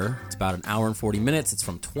thriller. It's about an hour and 40 minutes. It's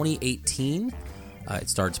from 2018. It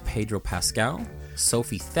stars Pedro Pascal,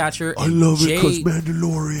 Sophie Thatcher, and I love Jay. it because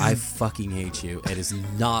Mandalorian. I fucking hate you. It is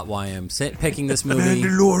not why I'm picking this movie.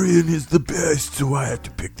 Mandalorian is the best, so I have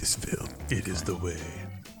to pick this film. It is the way.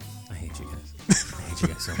 I hate you guys. I hate you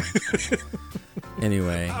guys so much.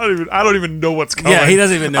 Anyway, I don't even know what's coming. Yeah, he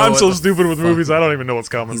doesn't even know. I'm so stupid with movies. I don't even know what's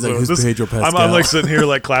coming. He's like, who's Pedro Pascal? I'm like sitting here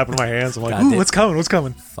like clapping my hands. I'm like, ooh, what's coming? What's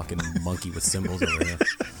coming? Fucking monkey with symbols over here.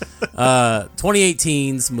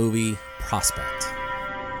 2018's movie Prospect.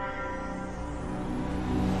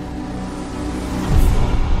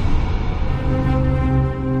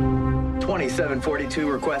 .2742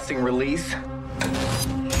 requesting release.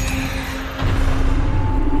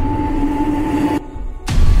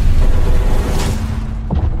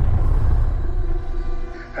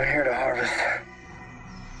 I'm here to harvest.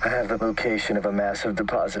 I have the location of a massive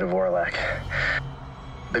deposit of Orlac.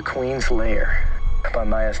 The Queen's Lair. By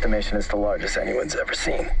my estimation, it's the largest anyone's ever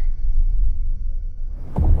seen.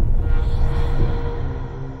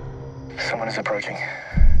 Someone is approaching.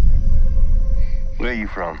 Where are you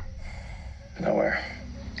from? Nowhere.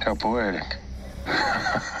 How poetic.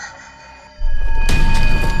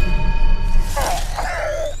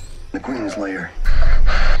 The Queen's Lair.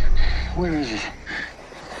 Where is it?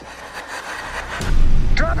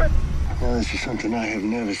 Drop it! Now, this is something I have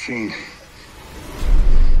never seen.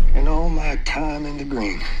 In all my time in the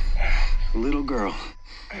green, a little girl.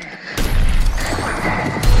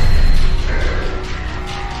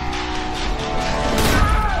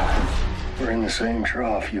 We're in the same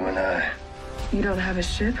trough, you and I. You don't have a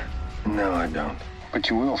ship? No, I don't. But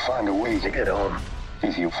you will find a way to get home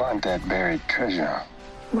if you find that buried treasure.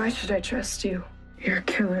 Why should I trust you? You're a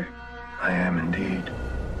killer. I am indeed.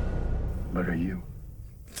 But are you?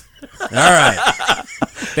 All right.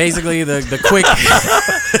 Basically, the quick.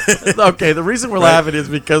 Okay, the reason we're laughing is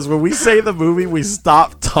because when we say the movie, we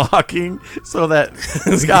stop talking so that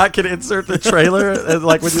Scott can insert the trailer, and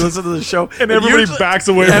like when you listen to the show, and everybody backs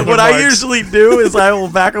away. And from what the I mics. usually do is I will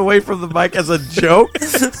back away from the mic as a joke,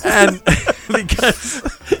 and because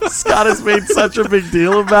Scott has made such a big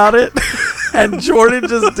deal about it, and Jordan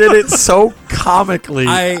just did it so comically.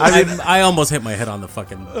 I almost hit my head on the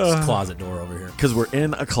fucking closet door over here. Because we're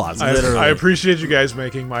in a closet. I appreciate you guys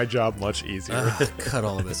making my job much easier. Cut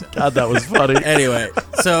all of this out. God, that was funny. Anyway,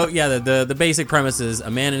 so yeah, the basic premise is a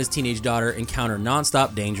man and his teenage daughter encounter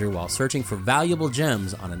nonstop danger while searching for valuable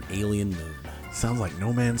gems on an alien moon. Sounds like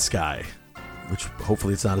No Man's Sky, which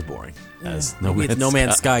hopefully it's not as boring as Maybe it's No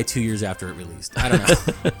Man's Sky 2 years after it released. I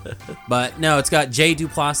don't know. But no, it's got Jay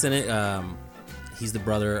Duplass in it. He's the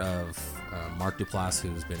brother of Mark Duplass,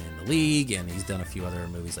 who's been in The League, and he's done a few other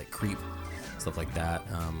movies like Creep, stuff like that.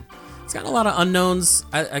 It's got a lot of unknowns.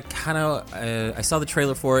 I saw the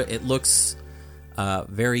trailer for it. It looks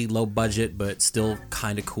very low budget, but still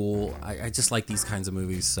kind of cool. I just like these kinds of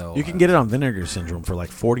movies. So you can get it on Vinegar Syndrome for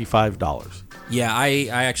like $45. Yeah, I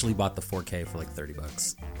actually bought the 4K for like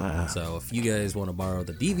 $30. So if you guys want to borrow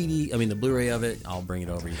the the Blu-ray of it, I'll bring it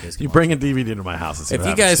over. You guys can bring a DVD to my house. And see if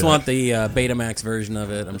you guys want the Betamax version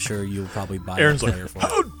of it, I'm sure you'll probably buy Aaron's a player like, for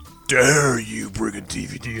how dare you bring a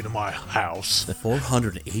DVD into my house?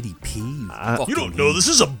 480p. You don't know this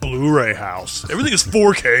is a Blu-ray house. Everything is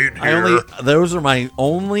 4K in here. Those are my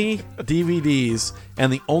only DVDs,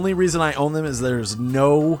 and the only reason I own them is there's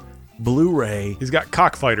no Blu-ray. He's got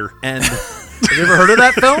Cockfighter. And have you ever heard of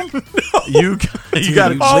that film? No. You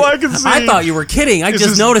got all I can see. I thought you were kidding. I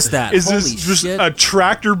just noticed that. Is Holy this just shit. a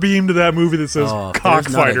tractor beam to that movie that says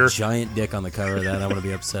Cockfighter? There's not a giant dick on the cover of that. I would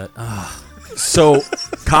be upset. So,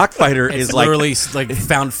 Cockfighter is literally like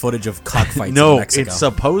found footage of cockfights no, in Mexico. it's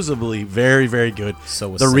supposedly very, very good.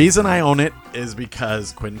 So the reason I own it is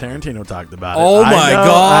because Quentin Tarantino talked about it. Oh my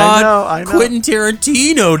God! I know. Quentin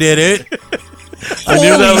Tarantino did it. I knew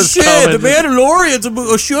that Holy was shit! coming. The Mandalorian's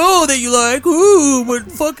a show that you like. Ooh,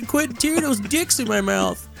 but fucking Quentin Tarantino's dick's in my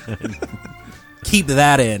mouth. Keep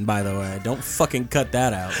that in, by the way. Don't fucking cut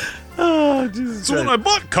that out. Oh, Jesus So when I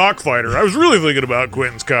bought Cockfighter, I was really thinking about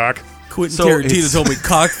Quentin's cock. Quentin Tarantino told me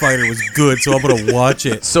Cockfighter was good, so I'm gonna watch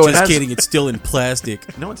it. So Just kidding, it's still in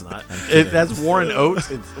plastic. No, it's not. That's Warren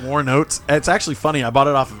Oates. It's Warren Oates. It's actually funny. I bought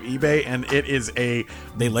it off of eBay, and it is a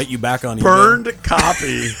They let you back on burned eBay.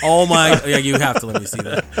 copy. Oh my! Yeah, you have to let me see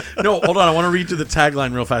that. No, hold on. I want to read you the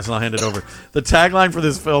tagline real fast, and I'll hand it over. The tagline for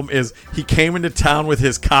this film is: he came into town with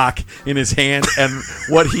his cock in his hand, and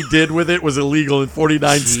what he did with it was illegal in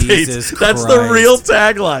 49 Jesus states. That's the Christ. real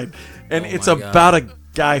tagline, and it's my God. about a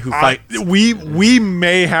guy who fights. We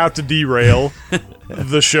may have to derail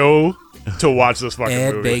the show to watch this fucking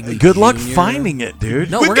Ed movie. Begley Good luck Jr. finding it,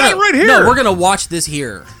 dude. No, We've we're got gonna, it right here. No, we're gonna watch this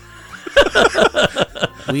here.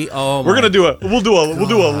 We're gonna do a we'll do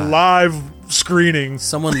a live screening.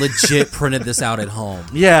 Someone legit printed this out at home.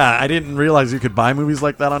 Yeah, I didn't realize you could buy movies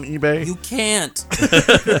like that on eBay. You can't.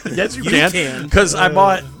 Yes, you You can. can. Because I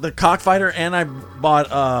bought the Cockfighter and I bought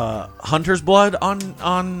Hunter's Blood on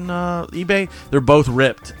eBay. They're both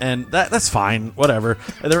ripped, and that's fine. Whatever.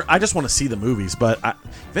 I just want to see the movies. But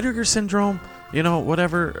Vinegar Syndrome,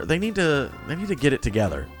 whatever. They need to get it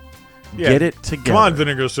together. Yeah. Get it together. Come on,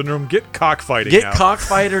 Vinegar Syndrome. Get cockfighting Get out.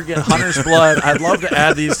 Cockfighter. Get Hunter's Blood. I'd love to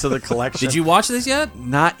add these to the collection. Did you watch this yet?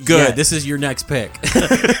 Not Good. yet. This is your next pick.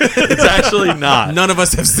 It's actually not. None of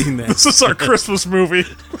us have seen this. This is our Christmas movie.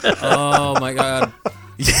 Oh my God.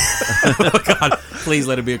 Oh God! Please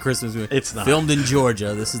let it be a Christmas movie. It's not. Filmed in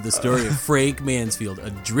Georgia. This is the story of Frank Mansfield,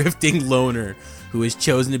 a drifting loner who has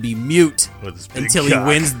chosen to be mute With his big until cock. he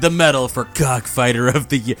wins the medal for Cockfighter of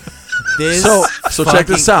the Year. This So check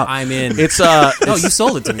this out. I'm in. It's no, you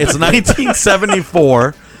sold it to me. It's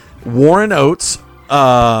 1974. Warren Oates,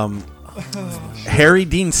 Harry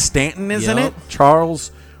Dean Stanton is in Yep. it.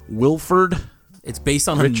 Charles Wilford. It's based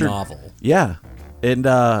on Richard- a novel. Yeah, and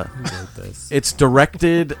Who wrote this? it's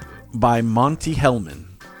directed by Monty Hellman.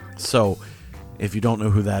 So, if you don't know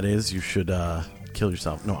who that is, you should kill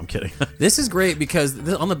yourself. No, I'm kidding. This is great because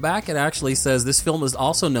on the back it actually says this film is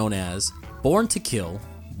also known as Born to Kill,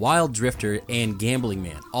 Wild Drifter, and Gambling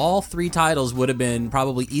Man. All three titles would have been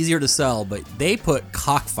probably easier to sell, but they put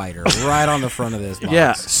Cockfighter right on the front of this box.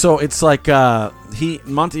 Yeah, so it's like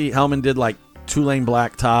Monty Hellman did like Two-Lane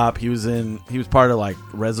Blacktop. He was part of like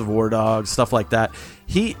Reservoir Dogs, stuff like that.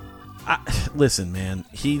 Listen, man,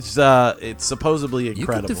 he's it's supposedly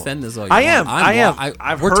incredible. You can defend this all you I want.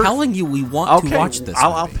 am. We're telling you we want to watch this.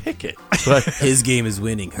 I'll pick it. But his game is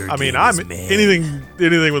winning. I'm anything with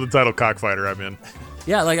the title Cockfighter. I'm in.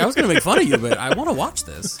 Yeah, like I was going to make fun of you, but I want to watch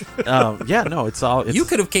this. You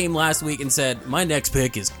could have came last week and said my next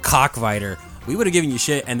pick is Cockfighter. We would have given you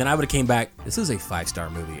shit, and then I would have came back. This is a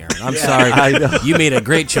 5-star movie, Aaron. I'm sorry. I know. You made a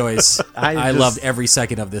great choice. I loved every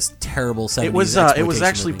second of this terrible 70s It was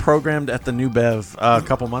actually movie. programmed at the New Bev a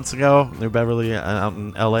couple months ago. New Beverly out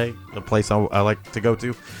in L.A., the place I like to go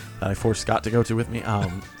to. I forced Scott to go to with me.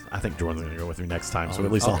 I think Jordan's going to go with me next time, so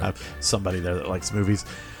at least I'll have somebody there that likes movies.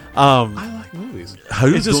 I like movies.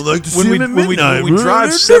 It's just when we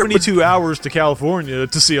drive 72 hours to California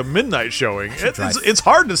to see a midnight showing, it's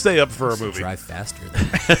hard to stay up for a movie. Drive faster.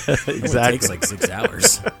 Exactly. It takes like 6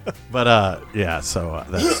 hours. But so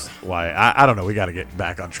that's why I don't know. We got to get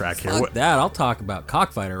back on track here. Fuck that. I'll talk about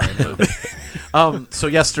Cockfighter right now. So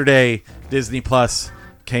yesterday, Disney Plus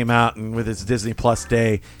came out and with its Disney Plus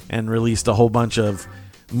Day and released a whole bunch of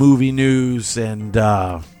movie news and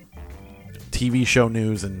TV show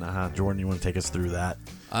news, and Jordan, you want to take us through that?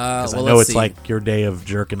 Because I know it's like your day of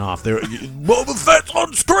jerking off. Boba Fett's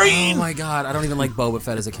on screen! Oh my god, I don't even like Boba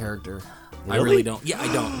Fett as a character. Really? I really don't. Yeah,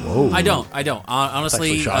 I don't. Whoa. I don't.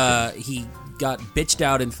 Honestly, he got bitched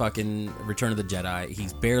out in fucking Return of the Jedi.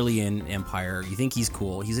 He's barely in Empire. You think he's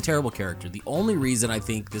cool. He's a terrible character. The only reason I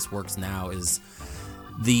think this works now is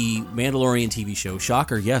the Mandalorian TV show.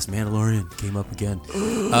 Shocker, yes, Mandalorian came up again.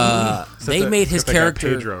 They made his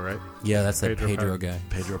character Pedro, right? Yeah, that's that Pedro guy.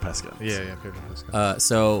 Pedro Pascal. Yeah, Pedro Pascal.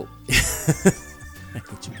 So I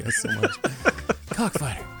hate you guys so much.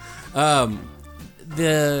 Cockfighter.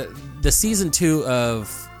 The season 2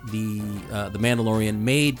 of the Mandalorian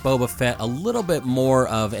made Boba Fett a little bit more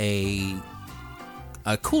of a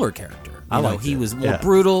cooler character. He was more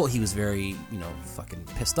brutal. He was very, fucking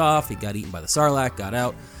pissed off. He got eaten by the Sarlacc, got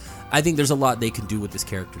out. I think there's a lot they can do with this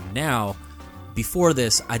character now. Before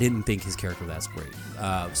this, I didn't think his character was that great.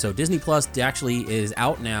 So Disney Plus actually is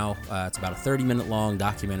out now. It's about a 30-minute long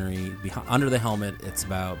documentary. Under the Helmet, it's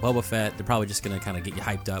about Boba Fett. They're probably just going to kind of get you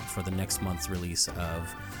hyped up for the next month's release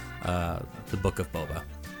of the Book of Boba.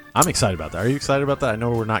 I'm excited about that. Are you excited about that? I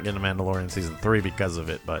know we're not getting a Mandalorian Season 3 because of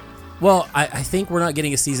it, but... Well, I think we're not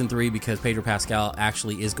getting a Season 3 because Pedro Pascal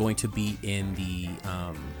actually is going to be in the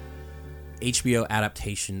HBO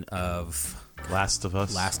adaptation of... Last of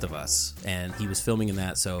Us. And he was filming in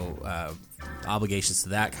that, so obligations to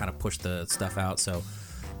that kind of pushed the stuff out. So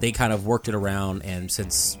they kind of worked it around, and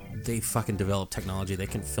since they fucking developed technology, they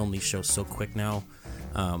can film these shows so quick now.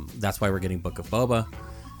 That's why we're getting Book of Boba.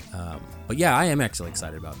 But yeah, I am actually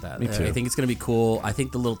excited about that. Me too. I think it's going to be cool. I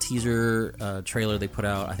think the little teaser trailer they put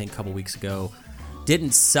out, I think a couple weeks ago,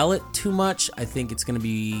 didn't sell it too much. I think it's going to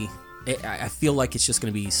be... I feel like it's just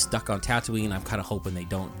going to be stuck on Tatooine. I'm kind of hoping they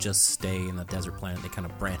don't just stay in the desert planet. They kind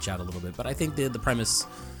of branch out a little bit. But I think the premise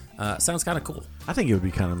sounds kind of cool. I think it would be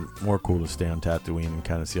kind of more cool to stay on Tatooine and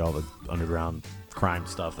kind of see all the underground crime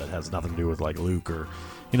stuff that has nothing to do with like Luke or,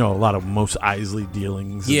 a lot of Mos Eisley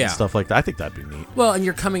dealings and stuff like that. I think that'd be neat. Well, and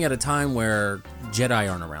you're coming at a time where Jedi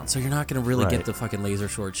aren't around, so you're not going to really get the fucking laser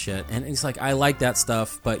sword shit. And it's like, I like that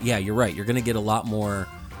stuff, but yeah, you're right. You're going to get a lot more...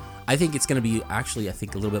 I think it's going to be actually, a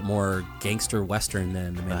little bit more gangster western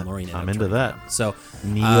than the Mandalorian. I'm into that. So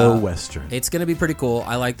neo-western. It's going to be pretty cool.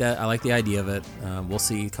 I like that. I like the idea of it. We'll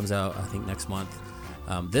see. It comes out, I think, next month.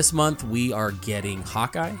 This month we are getting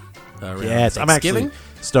Hawkeye. Yes, I'm actually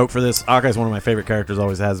stoked for this. Hawkeye's one of my favorite characters.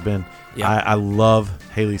 Always has been. Yeah. I love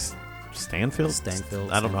Haley Stanfield.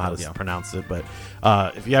 I don't know how to pronounce it, but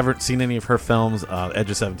if you haven't seen any of her films,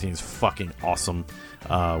 Edge of 17 is fucking awesome.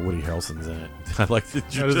 Woody Harrelson's in it. I like the.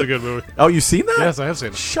 That is a good movie. Oh, you seen that? Yes, I have seen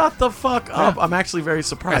it. Shut the fuck up! I'm actually very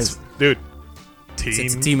surprised, dude.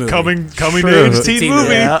 It's a teen movie. Coming age teen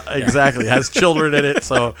movie. Yeah, exactly. Has children in it,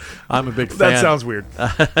 so I'm a big fan. That sounds weird.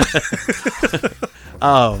 But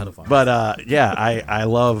I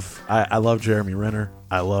love Jeremy Renner.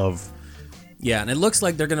 I love. Yeah, and it looks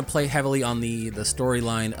like they're going to play heavily on the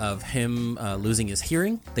storyline of him losing his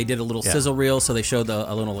hearing. They did a little sizzle reel, so they showed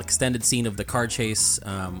a little extended scene of the car chase.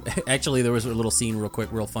 Actually, there was a little scene real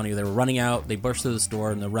quick, real funny. They were running out. They burst through the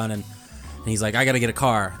store, and they're running. And he's like, I got to get a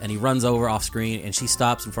car. And he runs over off screen, and she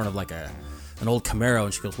stops in front of like an old Camaro,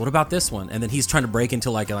 and she goes, what about this one? And then he's trying to break into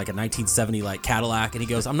like a 1970 like Cadillac, and he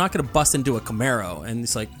goes, I'm not going to bust into a Camaro. And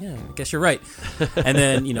it's like, yeah, I guess you're right. And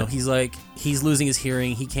then he's like, he's losing his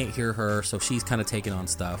hearing, he can't hear her, so she's kind of taking on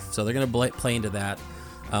stuff. So they're going to play into that.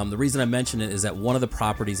 The reason I mention it is that one of the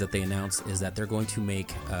properties that they announced is that they're going to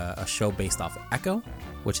make a show based off of Echo,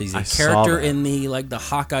 which is a character in the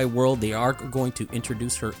Hawkeye world. They are going to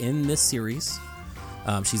introduce her in this series.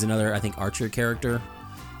 She's another, I think, Archer character.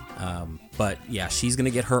 But yeah, she's going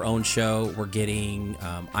to get her own show. We're getting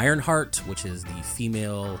Ironheart, which is the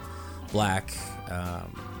female black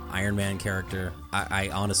Iron Man character. I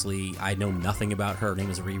honestly, I know nothing about her. Her name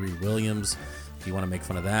is Riri Williams. If you want to make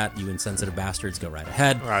fun of that, you insensitive bastards, go right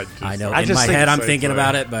ahead. I know in my head I'm thinking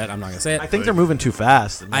about it, but I'm not going to say it. I think they're moving too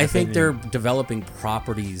fast. I think they're developing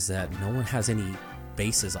properties that no one has any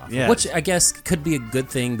bases off of, which I guess could be a good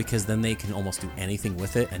thing because then they can almost do anything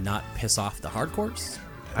with it and not piss off the hardcores.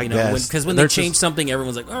 I guess. Because when they change something,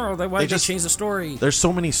 everyone's like, oh, why did they change the story? There's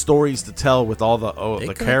so many stories to tell with all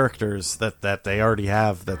the characters that they already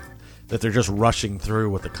have that they're just rushing through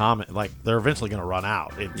with the comic. Like, they're eventually going to run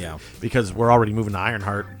out. Because we're already moving to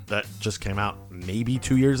Ironheart. That just came out maybe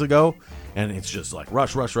 2 years ago. And it's just like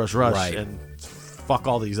rush. Right. And fuck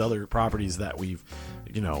all these other properties that we've,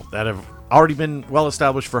 that have already been well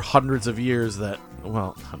established for hundreds of years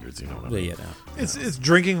hundreds, what I mean. Yeah. It's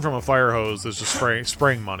drinking from a fire hose that's just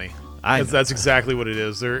spraying money. That's exactly what it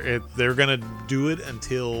is. They're gonna do it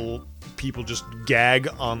until people just gag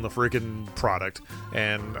on the freaking product,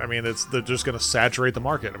 and I mean they're just gonna saturate the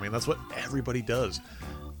market. I mean that's what everybody does.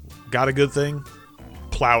 Got a good thing,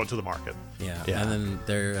 plow it to the market. Yeah. And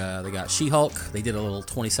then they got She-Hulk. They did a little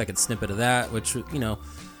 20-second snippet of that, which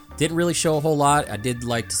didn't really show a whole lot. I did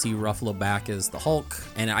like to see Ruffalo back as the Hulk,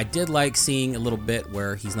 and I did like seeing a little bit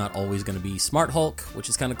where he's not always going to be Smart Hulk, which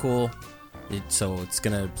is kind of cool. So it's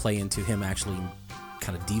going to play into him actually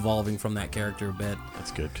kind of devolving from that character a bit.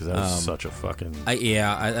 That's good, because that was such a fucking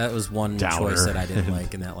that was one downer choice that I didn't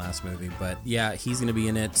like in that last movie. But yeah, he's going to be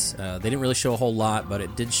in it. They didn't really show a whole lot, but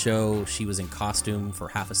it did show she was in costume for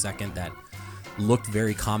half a second that looked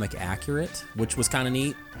very comic accurate, which was kind of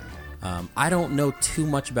neat. I don't know too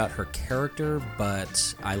much about her character,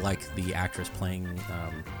 but I like the actress playing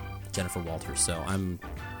Jennifer Walters, so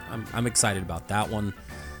I'm excited about that one.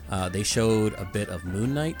 They showed a bit of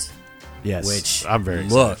Moon Knight, which I'm very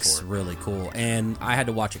looks really cool, and I had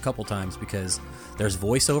to watch a couple times because there's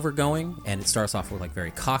voiceover going, and it starts off with like very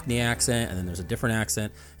Cockney accent, and then there's a different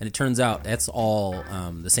accent, and it turns out that's all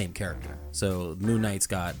the same character. So Moon Knight's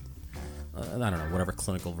got I don't know, whatever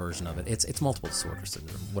clinical version of it. It's multiple disorder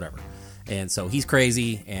syndrome, whatever. And so he's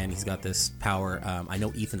crazy, and he's got this power. I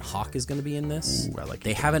know Ethan Hawke is going to be in this. Ooh, I like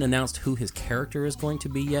they haven't announced who his character is going to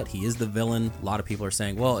be yet. He is the villain. A lot of people are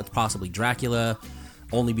saying, well, it's possibly Dracula,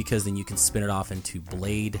 only because then you can spin it off into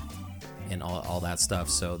Blade and all that stuff.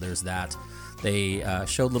 So there's that. They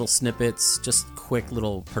showed little snippets, just quick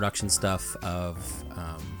little production stuff of,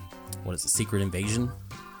 Secret Invasion.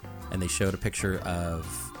 And they showed a picture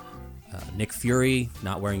of Nick Fury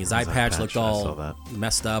not wearing his eye patch, looked all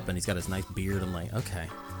messed up, and he's got his nice beard. I'm like, okay,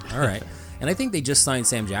 all right. And I think they just signed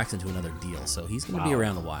Sam Jackson to another deal, so he's going to be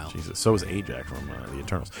around a while. Jesus, so is Ajax from the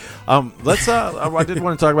Eternals. Let's. I did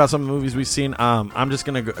want to talk about some of the movies we've seen. I'm just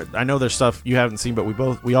gonna go. I know there's stuff you haven't seen, but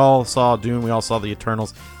we all saw Dune. We all saw the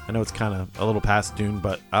Eternals. I know it's kind of a little past Dune,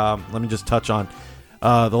 but let me just touch on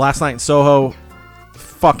The Last Night in Soho.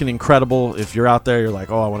 Fucking incredible. If you're out there, you're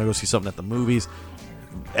like, oh, I want to go see something at the movies.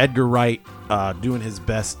 Edgar Wright doing his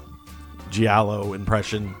best Giallo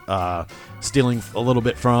impression, stealing a little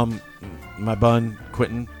bit from my bun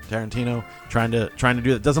Quentin Tarantino, trying to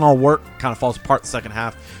do that. Doesn't all work, kind of falls apart the second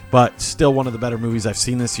half, but still one of the better movies I've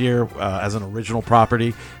seen this year as an original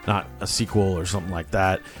property, not a sequel or something like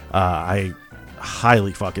that. I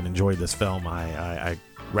highly fucking enjoyed this film. I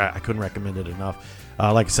couldn't recommend it enough.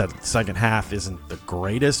 Like I said, the second half isn't the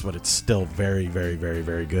greatest, but it's still very, very, very,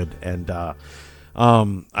 very good. And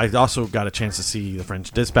I also got a chance to see The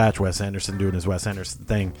French Dispatch, Wes Anderson doing his Wes Anderson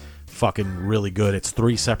thing. Fucking really good. It's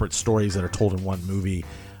 3 separate stories that are told in one movie.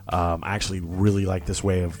 I actually really like this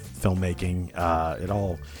way of filmmaking. It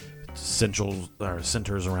all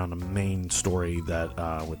centers around a main story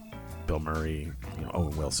that with Bill Murray,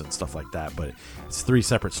 Owen Wilson, stuff like that. But it's 3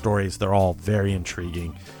 separate stories. They're all very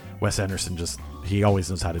intriguing. Wes Anderson he always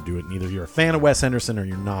knows how to do it. And either you're a fan of Wes Anderson or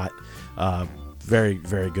you're not. Very,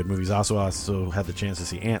 very good movies. Also had the chance to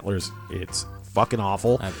see Antlers. It's fucking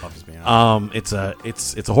awful. It's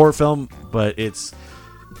a horror film, but it's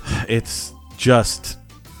just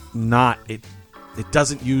not. It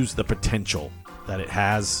doesn't use the potential that it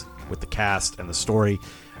has with the cast and the story.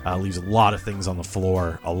 Leaves a lot of things on the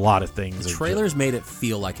floor. A lot of things. The trailers made it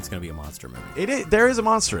feel like it's going to be a monster movie. There is a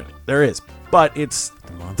monster in it. There is, but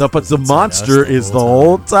the monster is the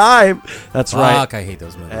whole time. That's right. Fuck, I hate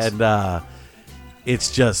those movies. And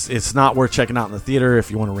it's not worth checking out in the theater. If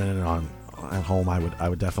you want to rent it on at home, I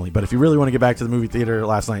would definitely. But if you really want to get back to the movie theater,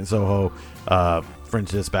 Last Night in Soho,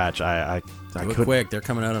 French Dispatch, I could. Quick, they're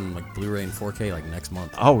coming out on like Blu-ray and 4K like next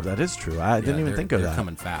month. Oh, that is true. I didn't even think of that. They're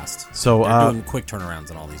coming fast. So they're doing quick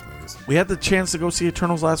turnarounds on all these movies. We had the chance to go see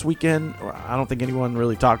Eternals last weekend. I don't think anyone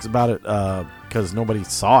really talks about it because nobody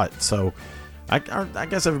saw it. So I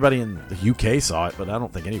guess everybody in the UK saw it, but I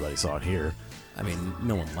don't think anybody saw it here. I mean,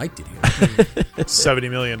 no one liked it here. $70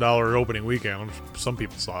 million opening weekend. Some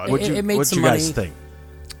people saw it. What'd you guys think?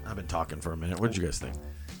 I've been talking for a minute. What did you guys think?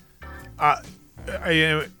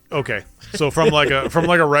 Okay, so from like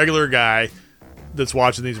a regular guy that's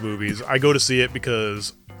watching these movies, I go to see it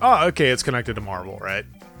because it's connected to Marvel, right?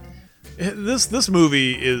 This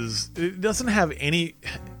movie it doesn't have any.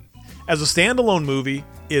 As a standalone movie,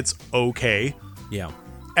 it's okay. Yeah.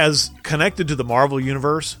 As connected to the Marvel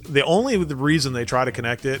Universe, the reason they try to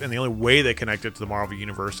connect it, and the only way they connect it to the Marvel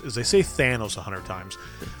Universe, is they say Thanos 100 times.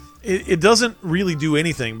 It doesn't really do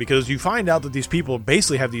anything, because you find out that these people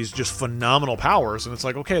basically have these just phenomenal powers, and it's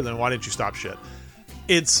like, okay, then why didn't you stop shit?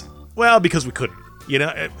 It's, because we couldn't. You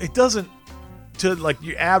know, it doesn't, to like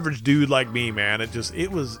your average dude like me, man, it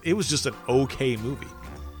was just an okay movie.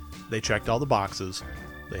 They checked all the boxes.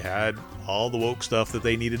 They had all the woke stuff that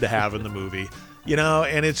they needed to have in the movie. You know,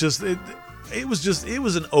 and it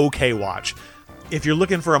was an okay watch. If you're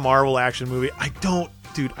looking for a Marvel action movie, I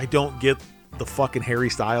don't get the fucking Harry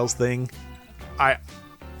Styles thing.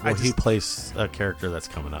 He plays a character that's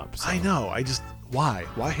coming up. So. I know. Why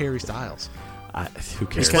Harry Styles? Who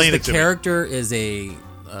cares? Because the character is a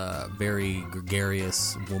very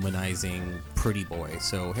gregarious, womanizing, pretty boy.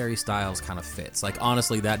 So Harry Styles kind of fits. Like,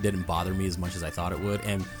 honestly, that didn't bother me as much as I thought it would.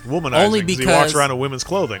 And womanizing, only because he walks around in women's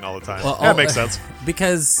clothing all the time. That makes sense.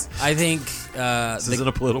 Because I think this isn't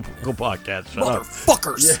a political podcast. Shut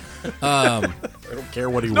motherfuckers. Yeah. I don't care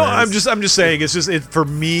what he wears. No, I'm just saying. It's just for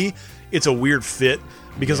me, it's a weird fit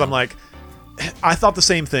because I'm like, I thought the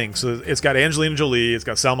same thing. So it's got Angelina Jolie, it's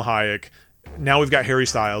got Salma Hayek. Now we've got Harry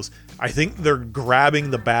Styles. I think they're grabbing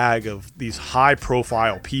the bag of these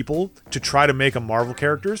high-profile people to try to make them Marvel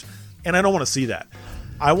characters, and I don't want to see that.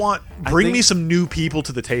 Bring me some new people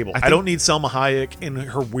to the table. I don't need Salma Hayek in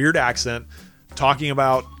her weird accent talking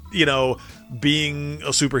about, being a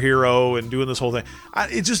superhero and doing this whole thing.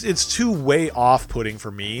 It's too way off-putting for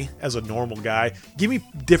me as a normal guy. Give me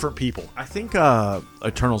different people. I think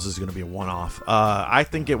Eternals is going to be a one-off. I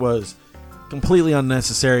think it was completely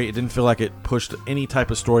unnecessary. It didn't feel like it pushed any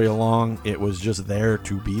type of story along. It was just there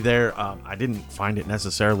to be there. I didn't find it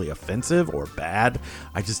necessarily offensive or bad.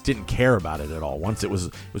 I just didn't care about it at all. Once it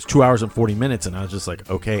was 2 hours and 40 minutes, and I was just like,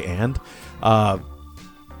 okay, and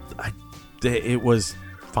it was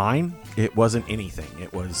fine. It wasn't anything.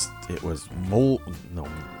 It was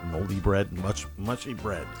moldy bread, mushy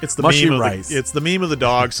bread. It's the mushy meme rice. It's the meme of the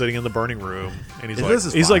dog sitting in the burning room, and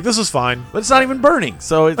he's like, this is fine, but it's not even burning.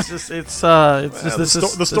 So it's just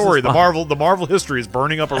the story. The Marvel history is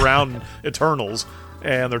burning up around Eternals,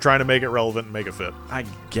 and they're trying to make it relevant and make it fit. I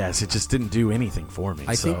guess it just didn't do anything for me.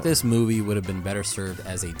 I think this movie would have been better served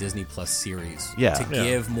as a Disney Plus series to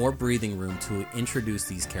give more breathing room to introduce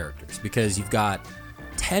these characters, because you've got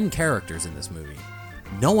 10 characters in this movie.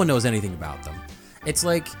 No one knows anything about them. It's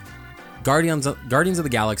like Guardians of the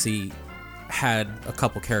Galaxy had a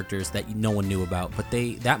couple characters that no one knew about, but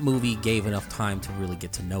that movie gave enough time to really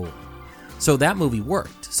get to know them. So that movie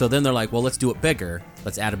worked. So then they're like, well, let's do it bigger.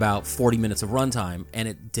 Let's add about 40 minutes of runtime, and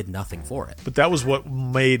it did nothing for it. But that was what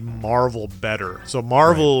made Marvel better. So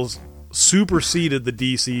Marvel's superseded the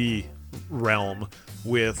DC realm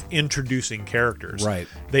with introducing characters. Right.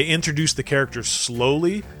 They introduced the characters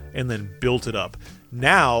slowly and then built it up.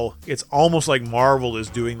 Now, it's almost like Marvel is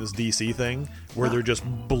doing this DC thing where they're just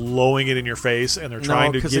blowing it in your face and they're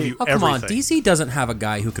trying to give you everything. Come on, DC doesn't have a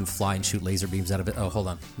guy who can fly and shoot laser beams out of it. Oh, hold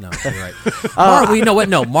on. No, you're right. You know what?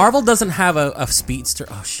 No, Marvel doesn't have a speedster.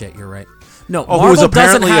 Oh, shit, you're right. No, Marvel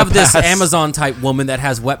doesn't have this Amazon-type woman that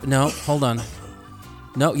has weapon. No, hold on.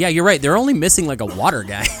 No, yeah, you're right. They're only missing like a water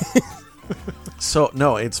guy. So,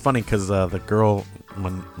 no, it's funny because the girl,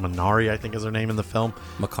 Minari, I think is her name in the film.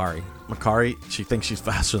 Makari, she thinks she's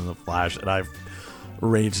faster than the Flash, and I've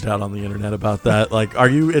raged out on the internet about that. Like, are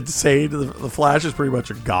you insane? The Flash is pretty much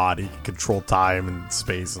a god. He can control time and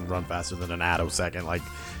space and run faster than an attosecond. Like,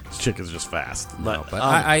 this chick is just fast. But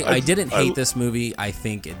I didn't hate this movie. I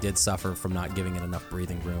think it did suffer from not giving it enough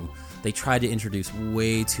breathing room. They tried to introduce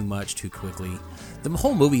way too much too quickly. The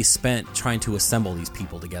whole movie spent trying to assemble these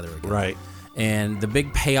people together again. Right. And the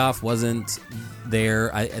big payoff wasn't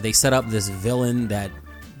there. They set up this villain that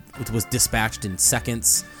was dispatched in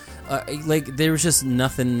seconds. Like, there was just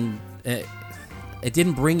nothing. It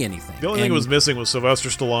didn't bring anything. The only thing it was missing was Sylvester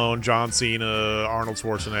Stallone, John Cena, Arnold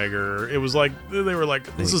Schwarzenegger. It was like they were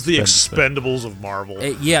like, this is the Expendables of Marvel.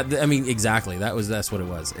 I mean, exactly. That's what it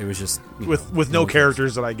was. It was just with no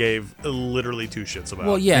characters that I gave literally two shits about.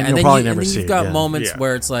 Well, yeah, and then you've got moments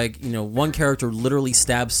where it's like, one character literally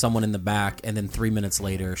stabs someone in the back, and then 3 minutes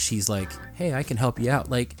later, she's like, "Hey, I can help you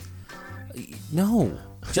out." Like, no,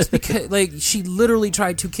 just because like she literally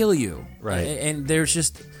tried to kill you, right? And there's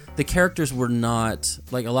just. The characters were not,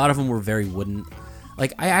 like, a lot of them were very wooden.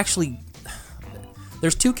 Like,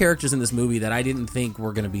 there's two characters in this movie that I didn't think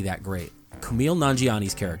were going to be that great. Kumail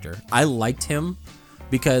Nanjiani's character. I liked him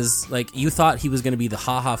because, like, you thought he was going to be the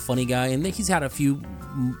ha-ha funny guy, and he's had a few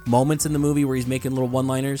moments in the movie where he's making little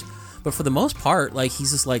one-liners. But for the most part, like,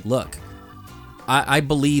 he's just like, look, I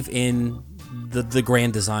believe in the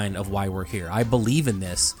grand design of why we're here. I believe in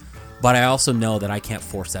this, but I also know that I can't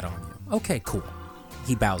force that on you. Okay, cool.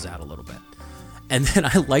 He bows out a little bit. And then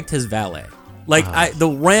I liked his valet. Like, the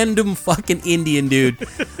random fucking Indian dude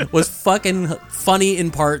was fucking funny in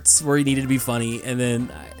parts where he needed to be funny. And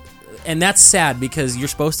that's sad because you're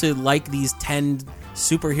supposed to like these 10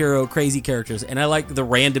 superhero crazy characters. And I like the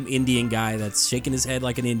random Indian guy that's shaking his head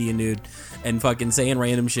like an Indian dude and fucking saying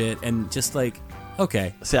random shit. And just like,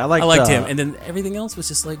 okay. See, I liked him. And then everything else was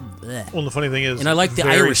just like, bleh. Well, the funny thing is, and I like the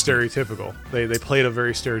very Irish stereotypical. They played a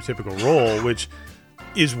very stereotypical role, which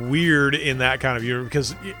is weird in that kind of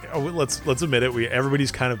universe because let's admit it,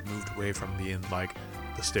 everybody's kind of moved away from being like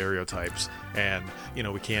the stereotypes and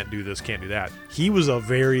we can't do this, can't do that. He was a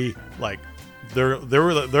very like they're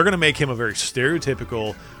going to make him a very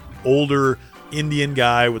stereotypical older Indian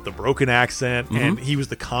guy with the broken accent, and he was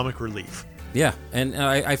the comic relief. Yeah, and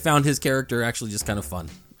I found his character actually just kind of fun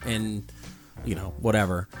and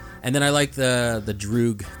whatever. And then I like the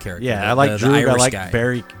Droog character. Yeah, I like Droog. I like guy.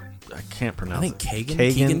 Barry. I can't pronounce it.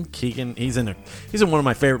 Keegan. He's in one of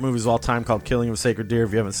my favorite movies of all time called Killing of a Sacred Deer.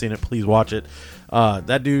 If you haven't seen it, please watch it.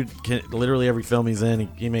 That dude, literally every film he's in,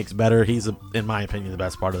 he makes better. He's, in my opinion, the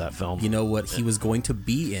best part of that film. You know what he was going to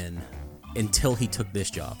be in until he took this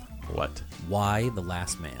job? What? Why the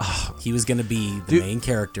Last Man? He was going to be the main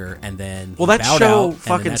character, and then that show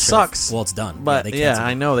fucking sucks. Well, it's done. But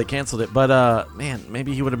I know they canceled it. But man,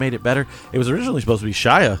 maybe he would have made it better. It was originally supposed to be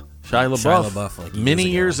Shia LaBeouf like many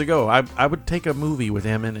years ago. I would take a movie with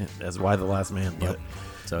him in it as Why the Last Man. But,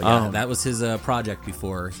 so that was his project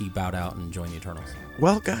before he bowed out and joined the Eternals.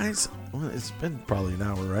 Well, guys, it's been probably an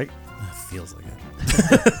hour, right? Feels like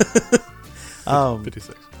it.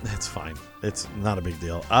 56. That's fine. It's not a big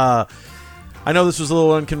deal. I know this was a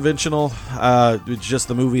little unconventional. Just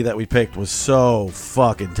the movie that we picked was so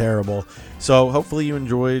fucking terrible. So hopefully you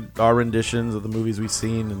enjoyed our renditions of the movies we've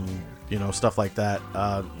seen and stuff like that.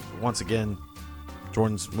 Once again,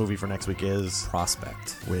 Jordan's movie for next week is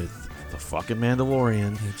Prospect with the fucking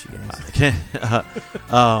Mandalorian.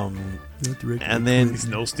 And then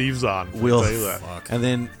no Steve Zahn. We'll tell you that. And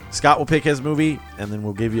then Scott will pick his movie, and then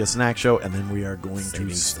we'll give you a snack show, and then we are going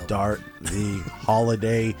to start the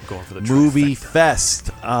holiday movie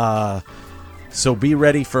fest. So be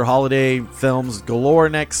ready for holiday films galore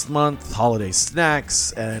next month, holiday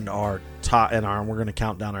snacks, and we're going to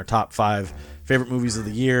count down our top 5 favorite movies of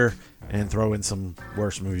the year and throw in some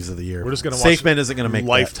worst movies of the year. We're just going to watch SafeBend isn't going to make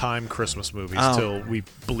lifetime Christmas movies till we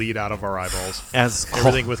bleed out of our eyeballs.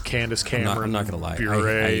 Everything with Candace Cameron. I'm not going to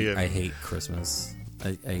lie. I hate Christmas.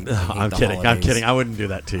 I'm kidding. I wouldn't do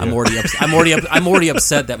that to you. I'm already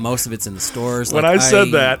upset that most of it's in the stores. When I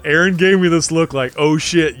said that, Aaron gave me this look like, "Oh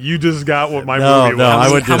shit, you just got what my movie was."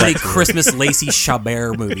 I would do How that many Christmas Lacey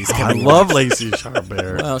Chabert movies? I love Lacey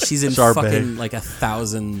Chabert. Well, she's in fucking like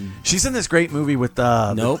 1,000. She's in this great movie with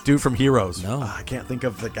the dude from Heroes. No, I can't think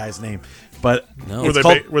of the guy's name. But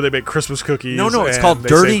where they bake Christmas cookies. No, it's called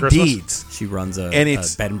Dirty Deeds. She runs a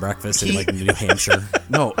bed and breakfast in like New Hampshire.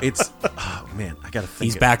 No, it's man, I gotta think.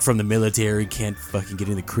 He's back from the military, can't fucking get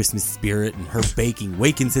in the Christmas spirit, and her baking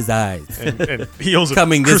wakens his eyes. And he owns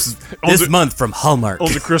this month from Hallmark.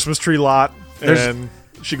 Owns a Christmas tree lot, and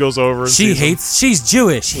she goes over. And she's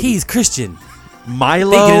Jewish. He's Christian.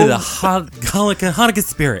 Milo, they get into the Hanukkah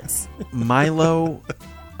spirits. Milo,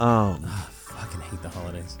 fucking hate the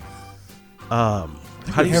holidays.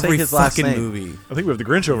 How do you say his last name? Movie. I think we have the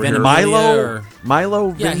Grinch over here. Milo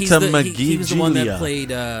Ventimiglia. He was the one that played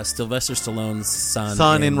Sylvester Stallone's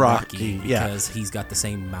son in Rocky. Because he's got the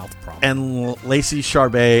same mouth problem. And Lacey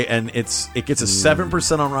Chabert, and it gets a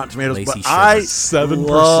 7% on Rotten Tomatoes. Lacey but I 7%.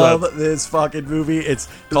 love this fucking movie. It's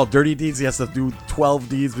called Dirty Deeds. He has to do 12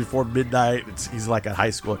 deeds before midnight. He's like a high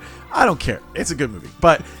schooler. I don't care. It's a good movie,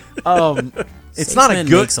 but it's not a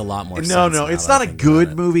good. Makes a lot more sense no, it's not a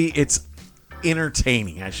good movie. It's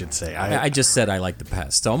entertaining, I should say. I just said I like the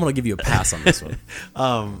pest, so I'm going to give you a pass on this one.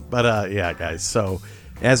 Yeah, guys. So,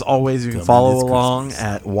 as always, you can follow along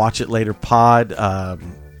at Watch It Later Pod on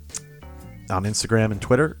Instagram and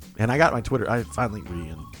Twitter. And I got my Twitter. I finally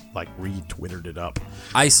re-Twittered it up.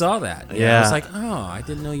 I saw that. Yeah. I was like, oh, I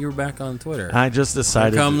didn't know you were back on Twitter. I just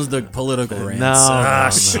decided. Here comes the political rants. No,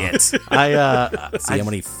 shit. See how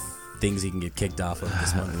many things he can get kicked off of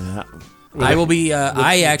this month. I will be.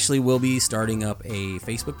 I actually will be starting up a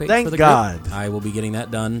Facebook page for the God. group. I will be getting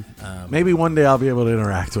that done. Maybe one day I'll be able to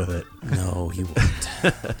interact with it. No, you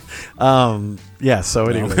won't. Yeah. So,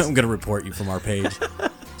 anyways, I'm going to report you from our page.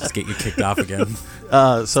 Just get you kicked off again.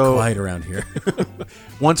 So quiet around here.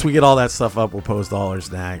 Once we get all that stuff up, we'll post all our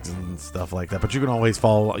snags and stuff like that. But you can always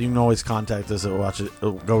follow. You can always contact us at go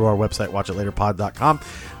to our website, watchitlaterpod.com.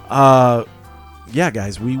 Yeah,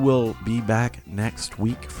 guys, we will be back next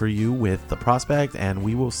week for you with The Prospect, and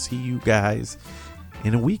we will see you guys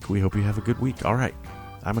in a week. We hope you have a good week. All right.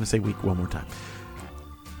 I'm going to say week one more time.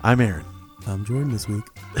 I'm Aaron. I'm Jordan this week.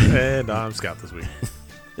 And I'm Scott this week.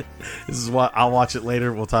 This is what I'll watch it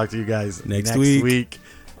later. We'll talk to you guys next week.